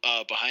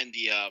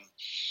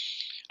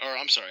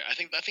I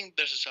think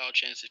there's a solid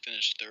chance they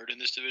finish third in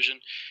this division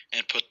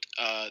and put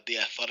the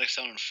Athletics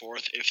down in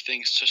fourth if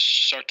things just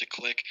start to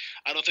click.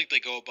 I don't think they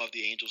go above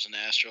the Angels and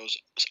Astros,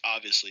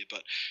 obviously,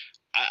 but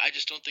I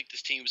just don't think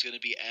this team is going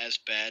to be as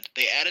bad.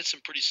 They added some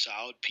pretty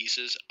solid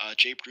pieces.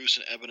 Jay Bruce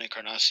and Edwin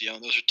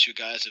Encarnacion, those are two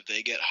guys, if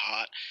they get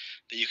hot,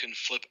 that you can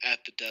flip at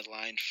the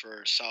deadline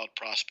for solid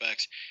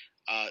prospects.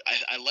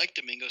 I like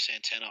Domingo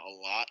Santana a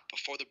lot.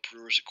 Before the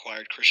Brewers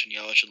acquired Christian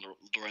Yelich and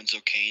Lorenzo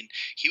Cain,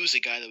 he was a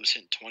guy that was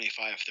hitting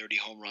 25, 30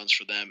 home runs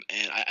for them.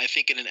 And I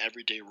think in an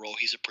everyday role,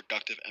 he's a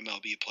productive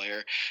MLB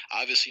player.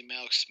 Obviously,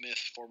 Mallex Smith,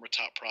 former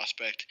top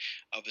prospect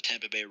of the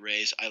Tampa Bay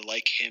Rays, I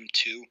like him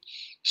too.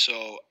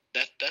 So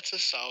that's a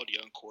solid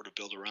young core to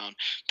build around.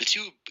 The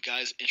two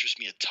guys interest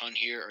me a ton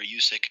here are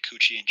Yusei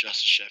Kikuchi and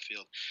Justice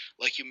Sheffield.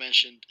 Like you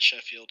mentioned,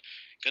 Sheffield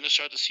going to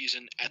start the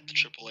season at the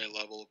AAA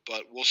level,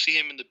 but we'll see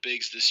him in the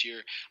bigs this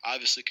year.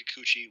 Obviously,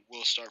 Kikuchi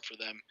will start for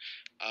them.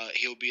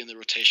 He'll be in the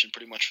rotation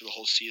pretty much for the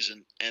whole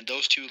season. And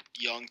those two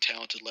young,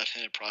 talented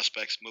left-handed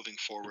prospects moving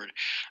forward,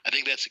 I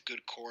think that's a good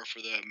core for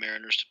the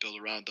Mariners to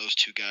build around those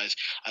two guys.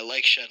 I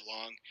like Shed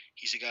Long.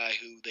 He's a guy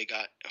who they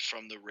got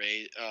from the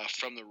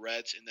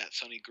Reds in that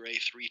Sonny Gray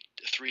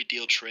three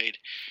deal trade.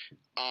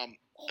 I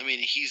mean,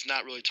 he's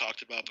not really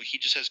talked about, but he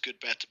just has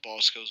good bat to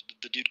ball skills.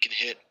 The dude can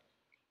hit.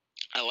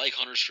 I like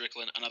Hunter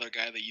Strickland, another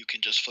guy that you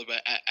can just flip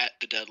at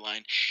the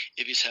deadline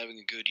if he's having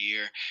a good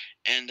year.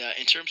 And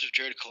in terms of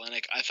Jared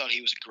Kelenic, I thought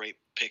he was a great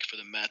pick for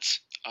the Mets.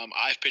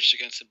 I've pitched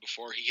against him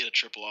before. He hit a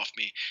triple off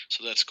me,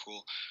 so that's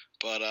cool.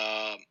 But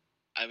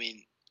I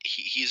mean,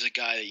 he's a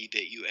guy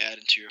that you add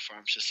into your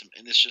farm system,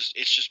 and it's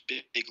just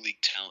big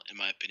league talent in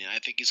my opinion. I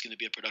think he's going to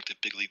be a productive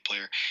big league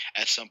player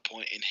at some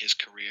point in his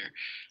career.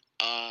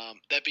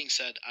 That being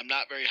said, I'm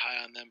not very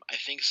high on them. I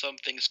think some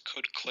things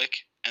could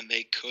click, and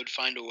they could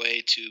find a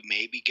way to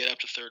maybe get up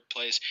to third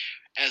place.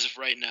 As of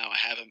right now, I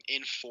have them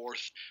in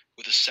fourth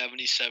with a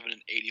 77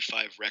 and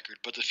 85 record.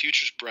 But the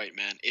future's bright,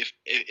 man.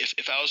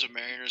 If I was a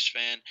Mariners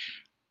fan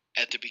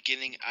at the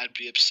beginning, I'd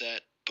be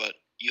upset. But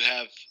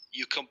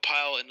you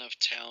compile enough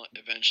talent,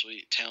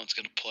 eventually talent's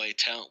going to play.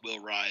 Talent will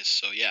rise.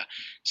 So, yeah,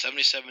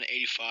 77,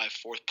 85,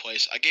 fourth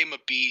place. I gave them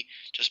a B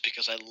just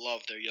because I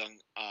love their young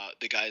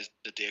the guys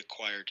that they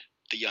acquired,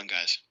 the young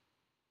guys.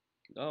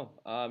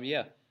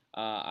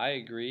 I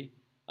agree.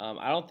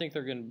 I don't think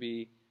they're going to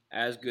be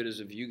as good as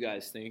you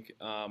guys think,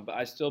 but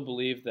I still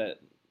believe that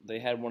they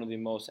had one of the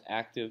most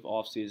active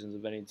off seasons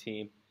of any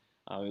team.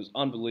 It was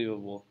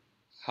unbelievable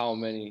how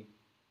many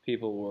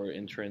people were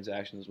in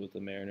transactions with the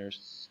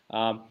Mariners.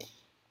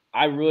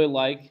 I really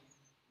like.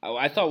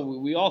 I thought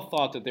we all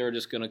thought that they were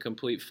just going to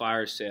complete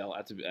fire sale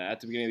at the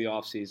beginning of the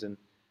off season,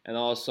 and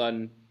all of a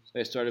sudden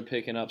they started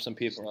picking up some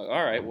people. Like,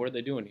 all right, what are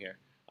they doing here?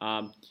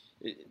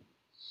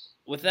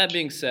 With that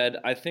being said,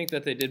 I think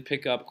that they did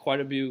pick up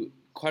quite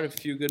a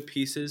few good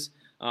pieces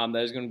that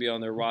is going to be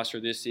on their roster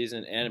this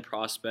season and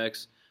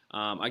prospects.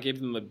 I gave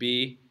them a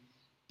B,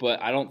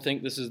 but I don't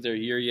think this is their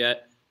year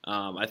yet.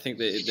 I think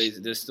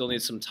that they still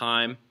need some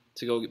time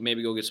to go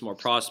get some more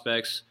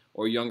prospects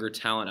or younger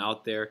talent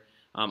out there.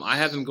 I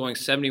have them going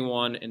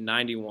 71 and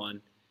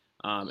 91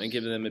 and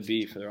giving them a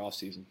B for their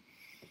offseason.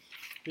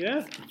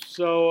 Yeah,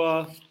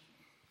 so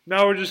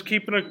now we're just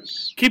keeping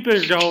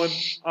it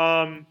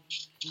going.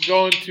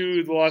 Going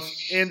to the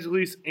Los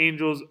Angeles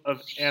Angels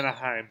of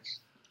Anaheim.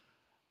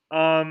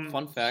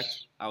 Fun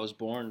fact, I was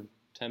born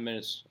 10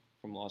 minutes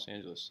from Los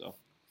Angeles. So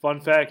fun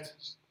fact.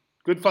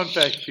 Good fun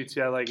fact, PT.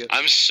 I like it.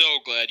 I'm so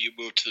glad you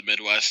moved to the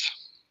Midwest.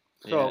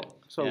 So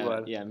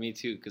glad. Yeah, me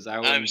too, because I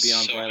wouldn't be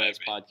on Bright Lights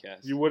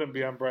podcast. You wouldn't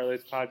be on Bright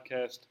Lights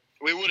podcast.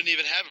 We wouldn't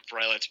even have a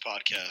Bright Lights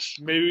podcast.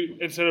 Maybe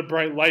instead of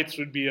Bright Lights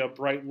would be a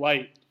Bright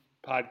Light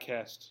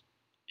podcast.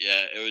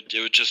 Yeah,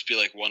 it would just be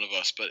like one of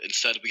us, but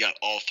instead we got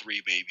all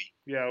three, baby.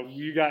 Yeah,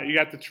 you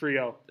got the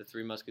trio. The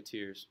Three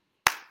Musketeers.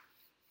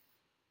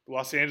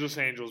 Los Angeles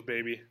Angels,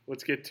 baby.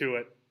 Let's get to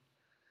it.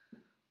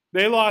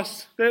 They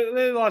lost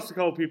a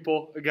couple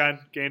people. Again,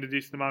 gained a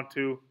decent amount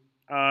too.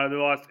 They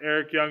lost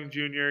Eric Young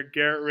Jr.,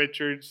 Garrett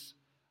Richards,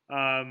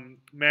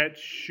 Matt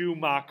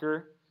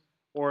Schumacher,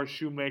 or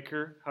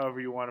Shoemaker,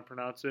 however you want to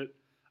pronounce it.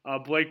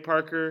 Blake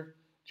Parker,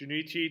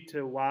 Junichi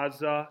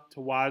Tazawa.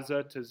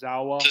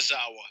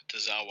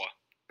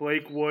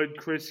 Blake Wood,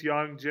 Chris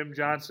Young, Jim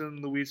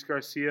Johnson, Luis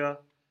Garcia.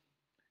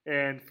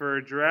 And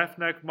for Giraffe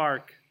Neck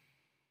Mark,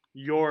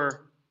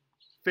 your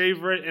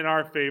favorite and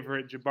our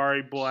favorite,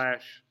 Jabari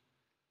Blash.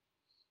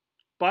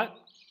 But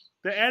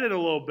they added a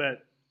little bit.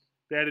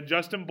 They added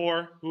Justin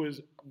Bour, who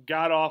is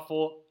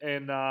god-awful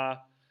in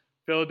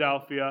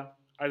Philadelphia.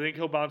 I think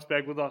he'll bounce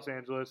back with Los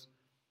Angeles.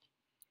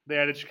 They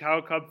added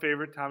Chicago Cub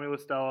favorite Tommy La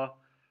Stella.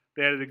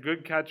 They added a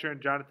good catcher in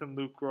Jonathan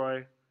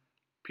Lucroy.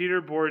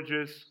 Peter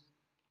Borges.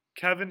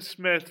 Kevin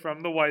Smith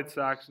from the White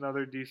Sox,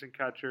 another decent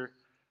catcher.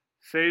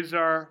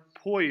 Cesar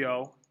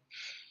Puello.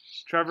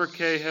 Trevor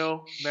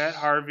Cahill, Matt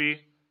Harvey,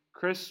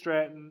 Chris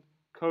Stratton,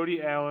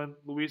 Cody Allen,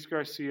 Luis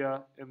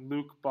Garcia, and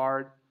Luke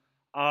Bard.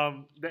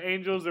 The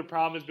Angels, their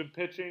problem has been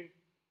pitching.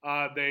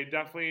 They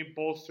definitely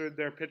bolstered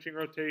their pitching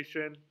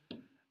rotation.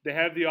 They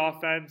have the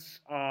offense.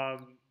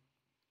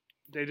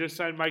 They just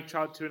signed Mike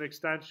Trout to an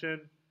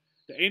extension.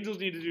 The Angels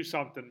need to do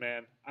something,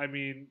 man. I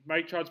mean,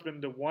 Mike Trout's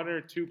been to one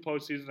or two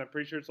postseasons. I'm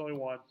pretty sure it's only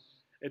one.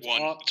 It's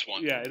one.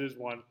 Yeah, it is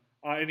one.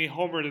 And he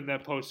homered in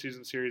that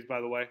postseason series,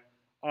 by the way.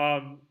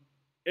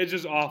 It's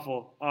just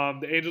awful.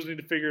 The Angels need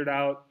to figure it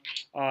out.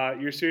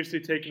 You're seriously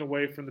taking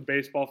away from the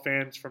baseball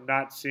fans from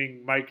not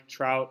seeing Mike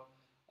Trout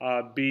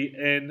be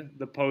in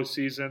the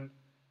postseason.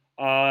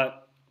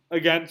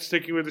 Again,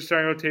 sticking with the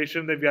starting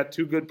rotation, they've got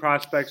two good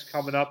prospects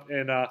coming up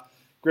in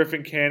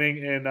Griffin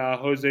Canning and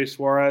Jose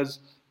Suarez,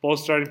 both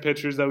starting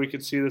pitchers that we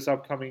could see this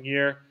upcoming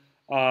year.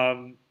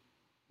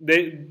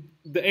 The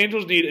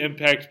Angels need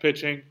impact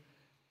pitching.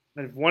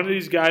 And if one of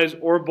these guys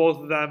or both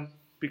of them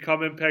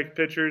become impact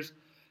pitchers,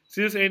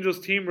 see this Angels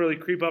team really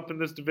creep up in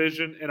this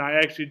division, and I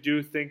actually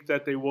do think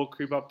that they will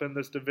creep up in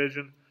this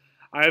division.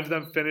 I have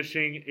them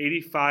finishing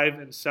 85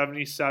 and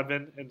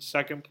 77 in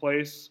second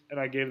place, and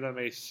I gave them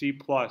a C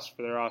plus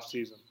for their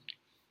offseason.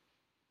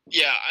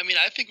 Yeah, I mean,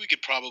 I think we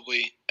could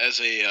probably, as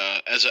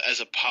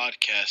a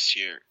podcast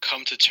here,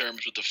 come to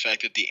terms with the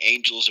fact that the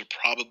Angels are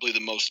probably the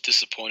most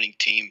disappointing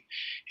team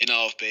in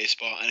all of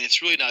baseball, and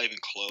it's really not even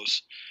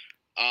close.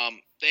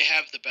 They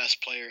have the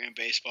best player in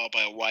baseball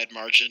by a wide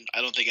margin.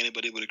 I don't think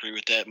anybody would agree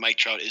with that. Mike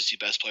Trout is the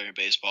best player in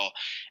baseball,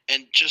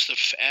 and just an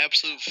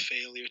absolute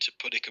failure to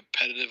put a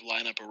competitive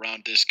lineup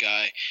around this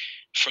guy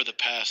for the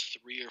past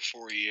 3 or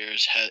 4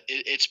 years.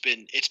 It's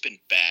been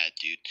bad,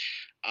 dude.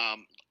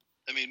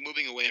 I mean,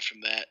 moving away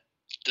from that,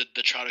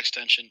 the Trout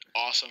extension,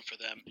 awesome for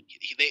them.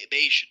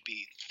 They should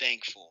be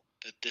thankful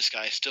that this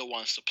guy still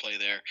wants to play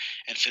there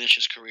and finish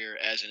his career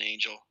as an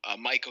Angel.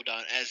 Might go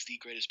down as the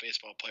greatest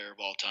baseball player of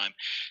all time.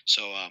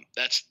 So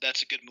that's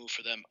a good move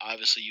for them.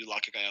 Obviously, you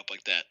lock a guy up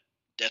like that.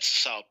 That's a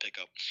solid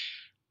pickup.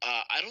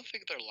 I don't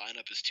think their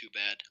lineup is too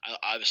bad.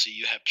 Obviously,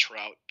 you have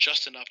Trout.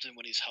 Justin Upton,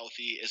 when he's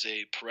healthy, is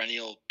a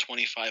perennial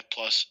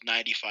 25-plus,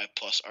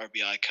 95-plus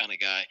RBI kind of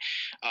guy.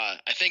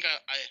 I think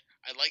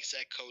I like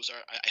Zach Kozar.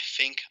 I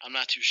think. I'm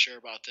not too sure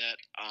about that.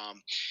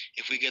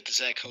 If we get the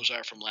Zach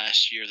Kozar from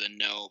last year, then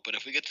no. But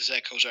if we get the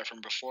Zach Kozar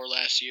from before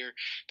last year,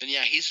 then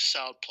yeah, he's a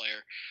solid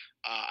player.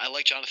 I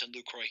like Jonathan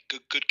Lucroy,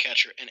 good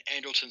catcher, and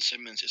Andrelton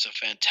Simmons is a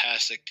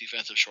fantastic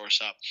defensive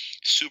shortstop,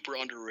 super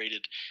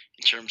underrated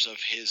in terms of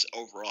his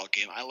overall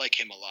game. I like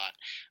him a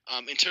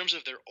lot. In terms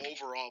of their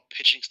overall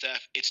pitching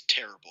staff, it's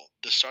terrible.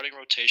 The starting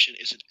rotation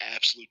is an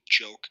absolute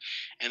joke,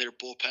 and their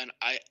bullpen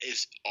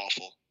is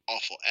awful.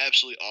 Awful,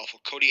 absolutely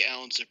awful. Cody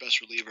Allen's their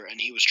best reliever, and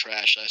he was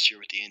trash last year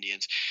with the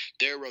Indians.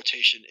 Their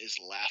rotation is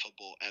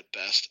laughable at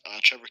best.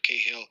 Trevor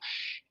Cahill,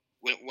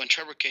 when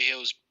Trevor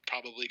Cahill is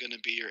probably going to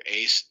be your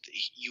ace,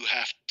 you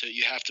have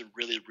to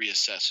really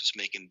reassess who's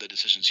making the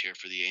decisions here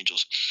for the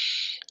Angels.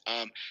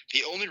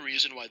 The only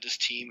reason why this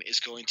team is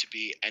going to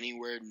be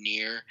anywhere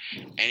near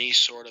any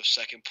sort of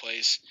second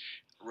place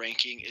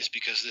ranking is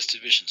because this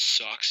division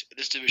sucks.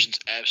 This division's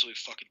absolutely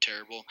fucking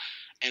terrible,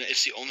 and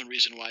it's the only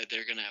reason why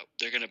they're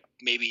gonna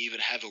maybe even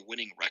have a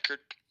winning record.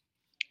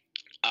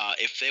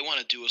 If they want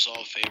to do us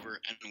all a favor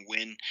and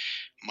win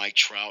Mike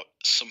Trout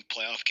some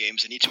playoff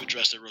games, they need to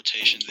address their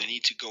rotations. They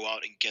need to go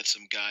out and get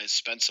some guys,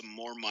 spend some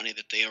more money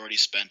that they already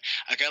spent.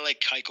 A guy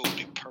like Keuchel would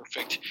be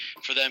perfect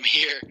for them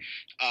here,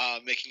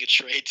 making a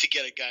trade to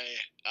get a guy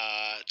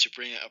to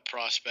bring a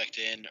prospect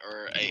in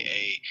or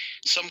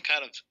some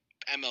kind of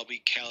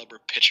MLB caliber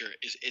pitcher.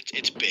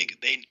 It's big.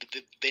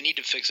 They need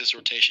to fix this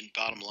rotation.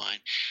 Bottom line.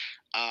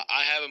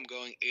 I have them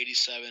going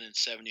 87 and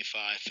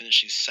 75,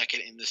 finishing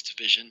second in this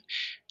division,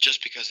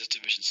 just because this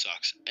division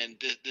sucks.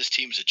 And this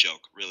team's a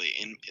joke, really.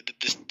 And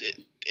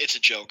it's a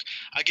joke.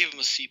 I give them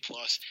a C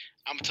plus.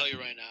 I'm gonna tell you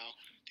right now,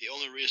 the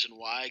only reason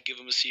why I give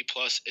them a C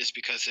plus is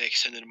because they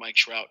extended Mike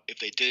Trout. If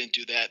they didn't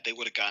do that, they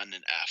would have gotten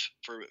an F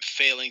for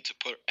failing to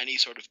put any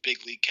sort of big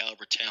league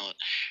caliber talent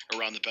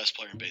around the best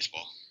player in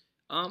baseball.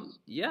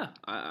 Yeah,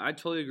 I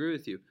totally agree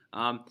with you.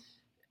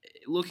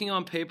 Looking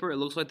on paper, it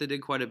looks like they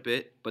did quite a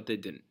bit, but they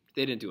didn't.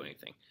 They didn't do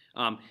anything.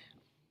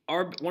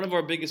 One of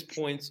our biggest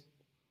points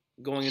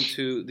going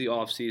into the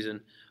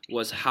offseason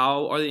was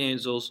what are the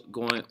Angels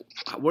going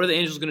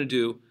to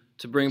do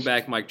to bring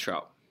back Mike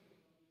Trout?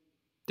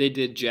 They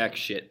did jack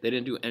shit. They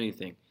didn't do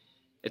anything.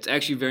 It's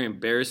actually very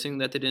embarrassing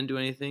that they didn't do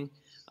anything.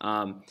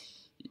 And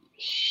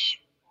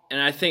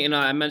I think, and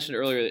I mentioned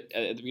earlier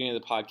at the beginning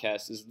of the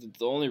podcast, is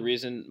the only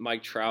reason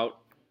Mike Trout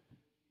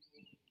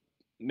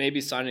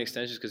maybe signed an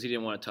extension is because he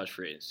didn't want to touch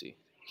free agency.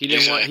 He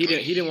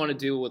didn't want to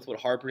deal with what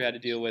Harper had to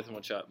deal with and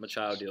what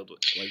Machado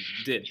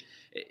did.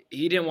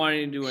 He didn't want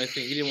to do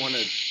anything. He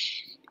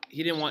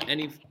didn't want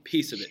any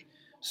piece of it.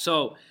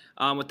 So,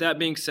 with that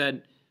being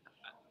said,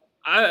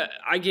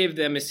 I gave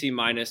them a C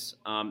minus.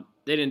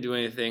 They didn't do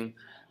anything.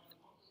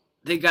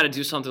 They got to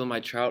do something with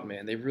Mike Trout,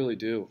 man. They really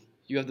do.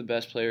 You have the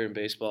best player in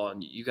baseball,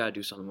 and you got to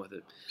do something with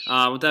it.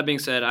 With that being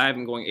said, I have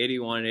them going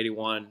 81 and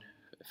 81,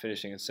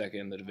 finishing in second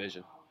in the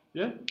division.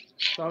 Yeah.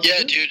 Yeah,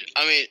 good. Dude.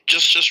 I mean,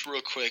 just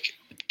real quick,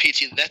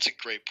 PT, that's a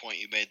great point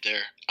you made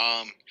there.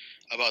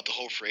 About the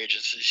whole free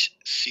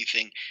agency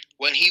thing.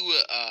 When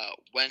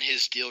when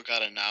his deal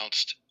got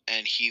announced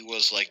and he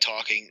was like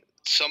talking,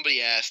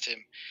 somebody asked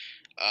him,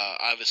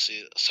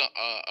 obviously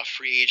a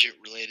free agent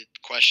related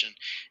question,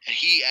 and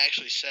he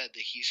actually said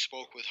that he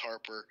spoke with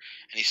Harper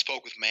and he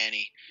spoke with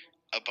Manny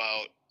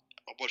about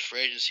what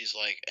free agency is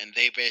like, and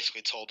they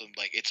basically told him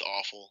like it's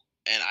awful.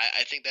 And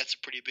I think that's a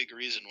pretty big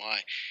reason why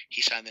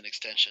he signed an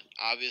extension.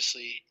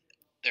 Obviously,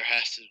 there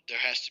has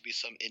to be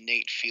some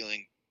innate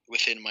feeling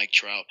within Mike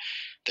Trout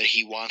that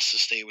he wants to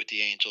stay with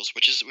the Angels,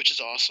 which is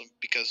awesome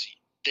because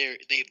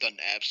they've done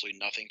absolutely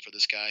nothing for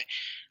this guy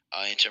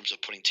in terms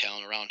of putting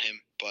talent around him.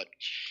 But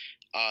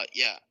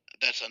yeah,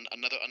 that's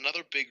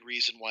another big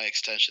reason why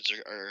extensions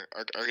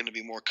are going to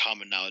be more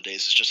common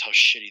nowadays. Is just how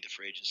shitty the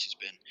free agency's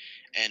been.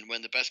 And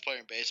when the best player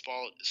in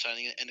baseball is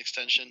signing an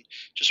extension,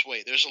 just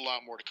wait. There's a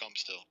lot more to come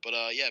still. But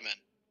yeah, man,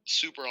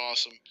 super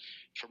awesome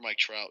for Mike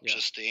Trout. Yeah.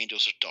 Just the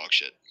Angels are dog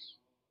shit.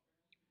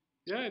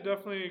 Yeah, I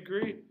definitely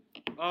agree.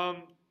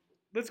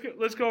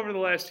 Let's go over the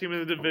last team in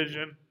the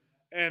division,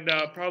 and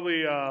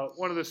probably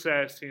one of the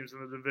saddest teams in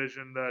the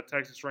division, the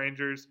Texas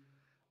Rangers.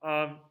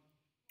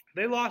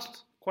 They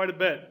lost quite a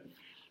bit.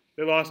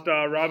 They lost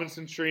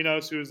Robinson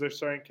Chirinos, who was their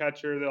starting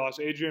catcher. They lost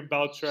Adrian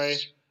Beltre,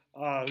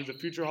 who's a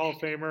future Hall of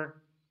Famer,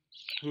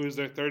 who is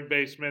their third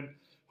baseman,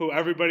 who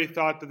everybody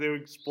thought that they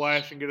would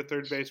splash and get a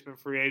third baseman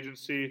free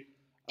agency,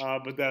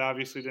 but that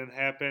obviously didn't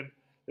happen.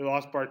 They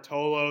lost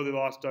Bartolo. They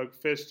lost Doug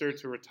Fister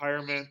to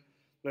retirement.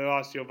 They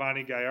lost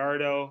Giovanni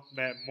Gallardo,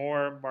 Matt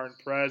Moore, Martin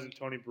Perez, and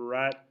Tony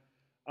Barrett.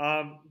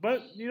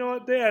 But you know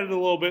what? They added a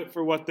little bit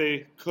for what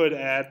they could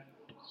add.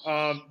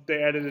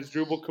 They added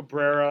Asdrubal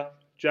Cabrera,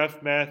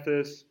 Jeff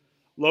Mathis,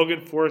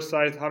 Logan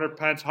Forsythe, Hunter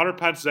Pence. Hunter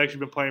Pence has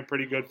actually been playing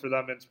pretty good for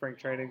them in spring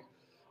training.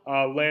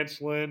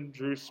 Lance Lynn,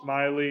 Drew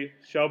Smiley,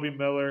 Shelby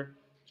Miller,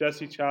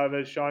 Jesse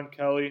Chavez, Sean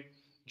Kelly,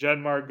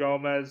 Jenmar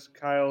Gomez,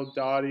 Kyle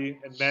Doughty,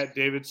 and Matt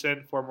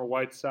Davidson, former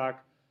White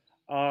Sox.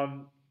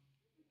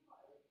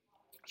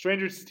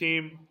 Rangers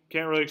team,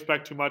 can't really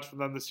expect too much from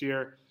them this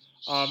year.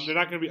 They're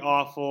not going to be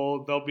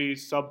awful. They'll be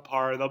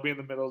subpar. They'll be in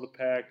the middle of the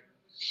pack.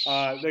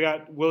 They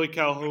got Willie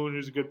Calhoun,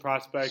 who's a good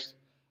prospect,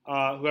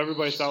 who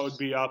everybody thought would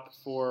be up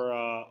for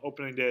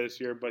opening day this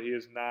year, but he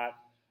is not.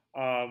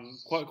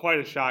 Quite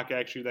a shock,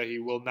 actually, that he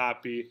will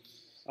not be.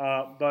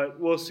 But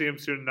we'll see him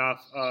soon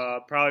enough,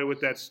 probably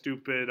with that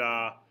stupid,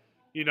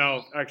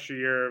 extra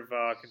year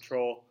of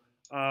control.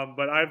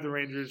 But I have the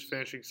Rangers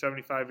finishing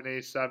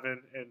 75-87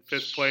 in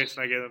fifth place,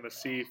 and I give them a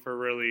C for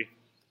really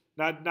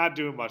not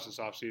doing much this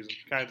offseason,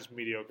 kind of just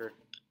mediocre.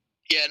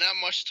 Yeah, not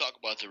much to talk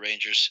about the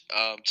Rangers.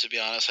 To be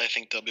honest, I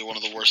think they'll be one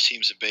of the worst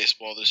teams in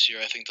baseball this year.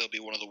 I think they'll be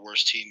one of the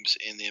worst teams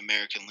in the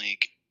American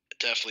League,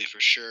 definitely for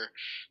sure.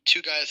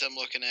 Two guys I'm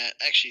looking at,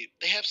 actually,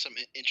 they have some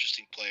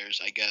interesting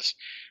players, I guess.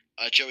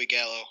 Joey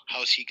Gallo,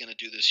 how's he going to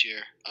do this year?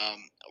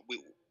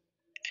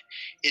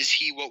 Is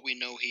he what we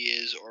know he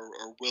is,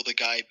 or will the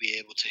guy be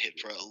able to hit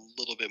for a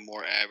little bit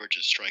more average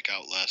and strike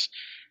out less?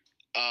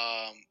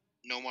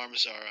 Nomar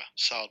Mazara,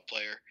 solid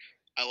player.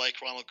 I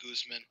like Ronald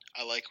Guzman.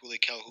 I like Willie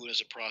Calhoun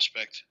as a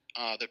prospect.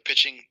 Their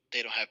pitching,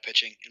 they don't have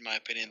pitching, in my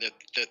opinion.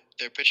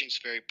 Their pitching's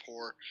very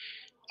poor.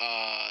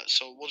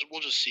 So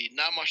we'll just see.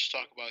 Not much to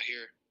talk about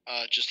here.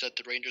 Just that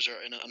the Rangers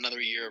are in another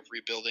year of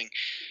rebuilding.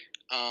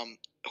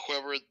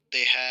 Whoever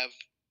they have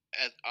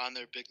on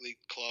their big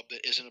league club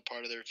that isn't a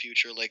part of their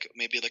future,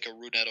 maybe like a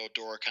Rougned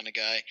Odor kind of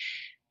guy,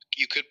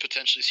 you could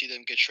potentially see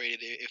them get traded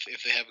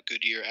if they have a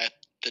good year at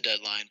the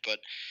deadline. But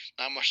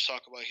not much to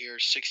talk about here.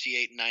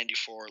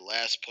 68-94,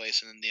 last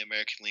place in the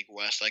American League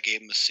West. I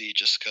gave them a C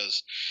just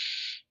because.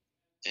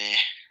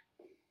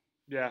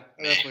 Yeah,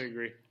 I definitely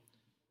agree.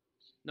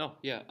 No,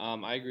 yeah,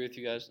 I agree with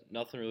you guys.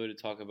 Nothing really to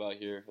talk about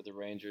here with the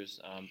Rangers.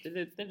 They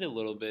did a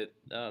little bit.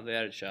 They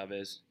added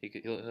Chavez.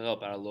 He'll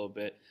help out a little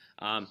bit.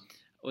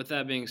 With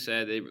that being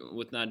said,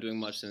 with not doing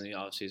much in the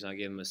offseason, I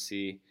gave them a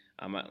C.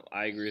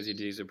 I agree with you,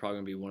 Dees. They're probably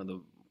going to be one of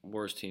the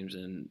worst teams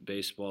in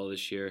baseball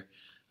this year.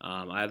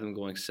 I have them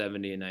going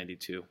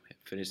 70-92,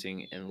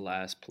 finishing in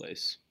last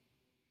place.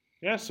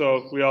 Yeah,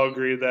 so we all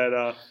agree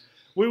that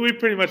we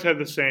pretty much had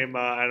the same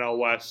NL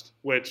West,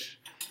 which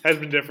has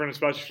been different,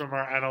 especially from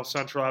our NL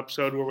Central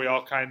episode where we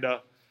all kind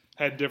of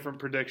had different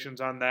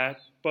predictions on that.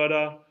 But,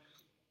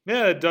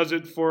 yeah, it does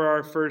it for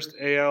our first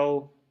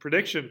AL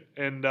prediction.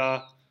 And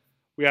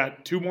we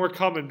got two more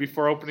coming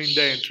before opening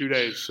day in 2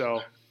 days.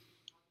 So,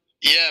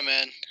 yeah,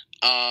 man.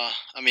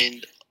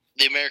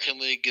 The American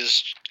League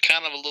is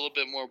kind of a little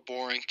bit more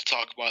boring to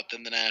talk about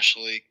than the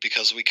National League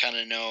because we kind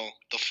of know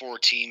the four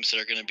teams that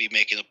are going to be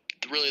making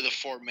really the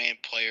four main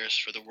players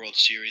for the World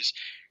Series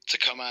to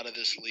come out of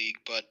this league.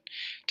 But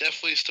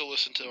definitely still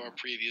listen to our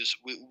previews.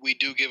 We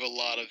do give a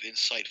lot of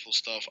insightful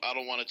stuff. I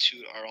don't want to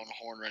toot our own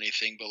horn or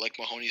anything, but like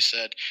Mahoney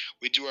said,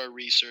 we do our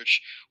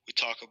research. We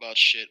talk about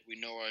shit. We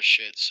know our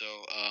shit. So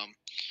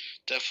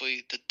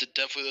definitely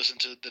listen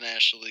to the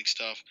National League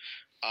stuff.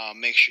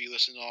 Make sure you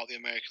listen to all the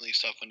American League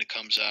stuff when it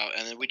comes out.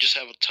 And then we just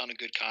have a ton of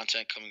good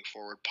content coming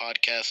forward.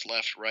 Podcasts,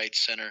 left, right,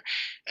 center,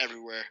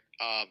 everywhere.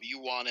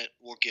 You want it,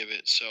 we'll give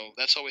it. So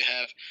that's all we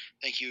have.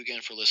 Thank you again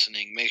for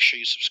listening. Make sure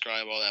you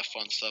subscribe, all that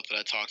fun stuff that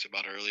I talked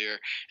about earlier.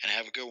 And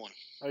have a good one.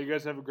 Oh, you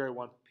guys have a great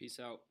one. Peace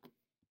out.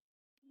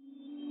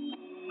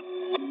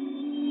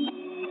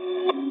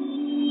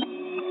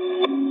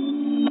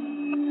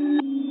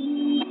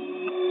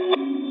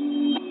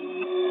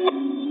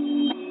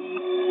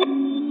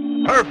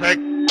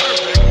 Perfect.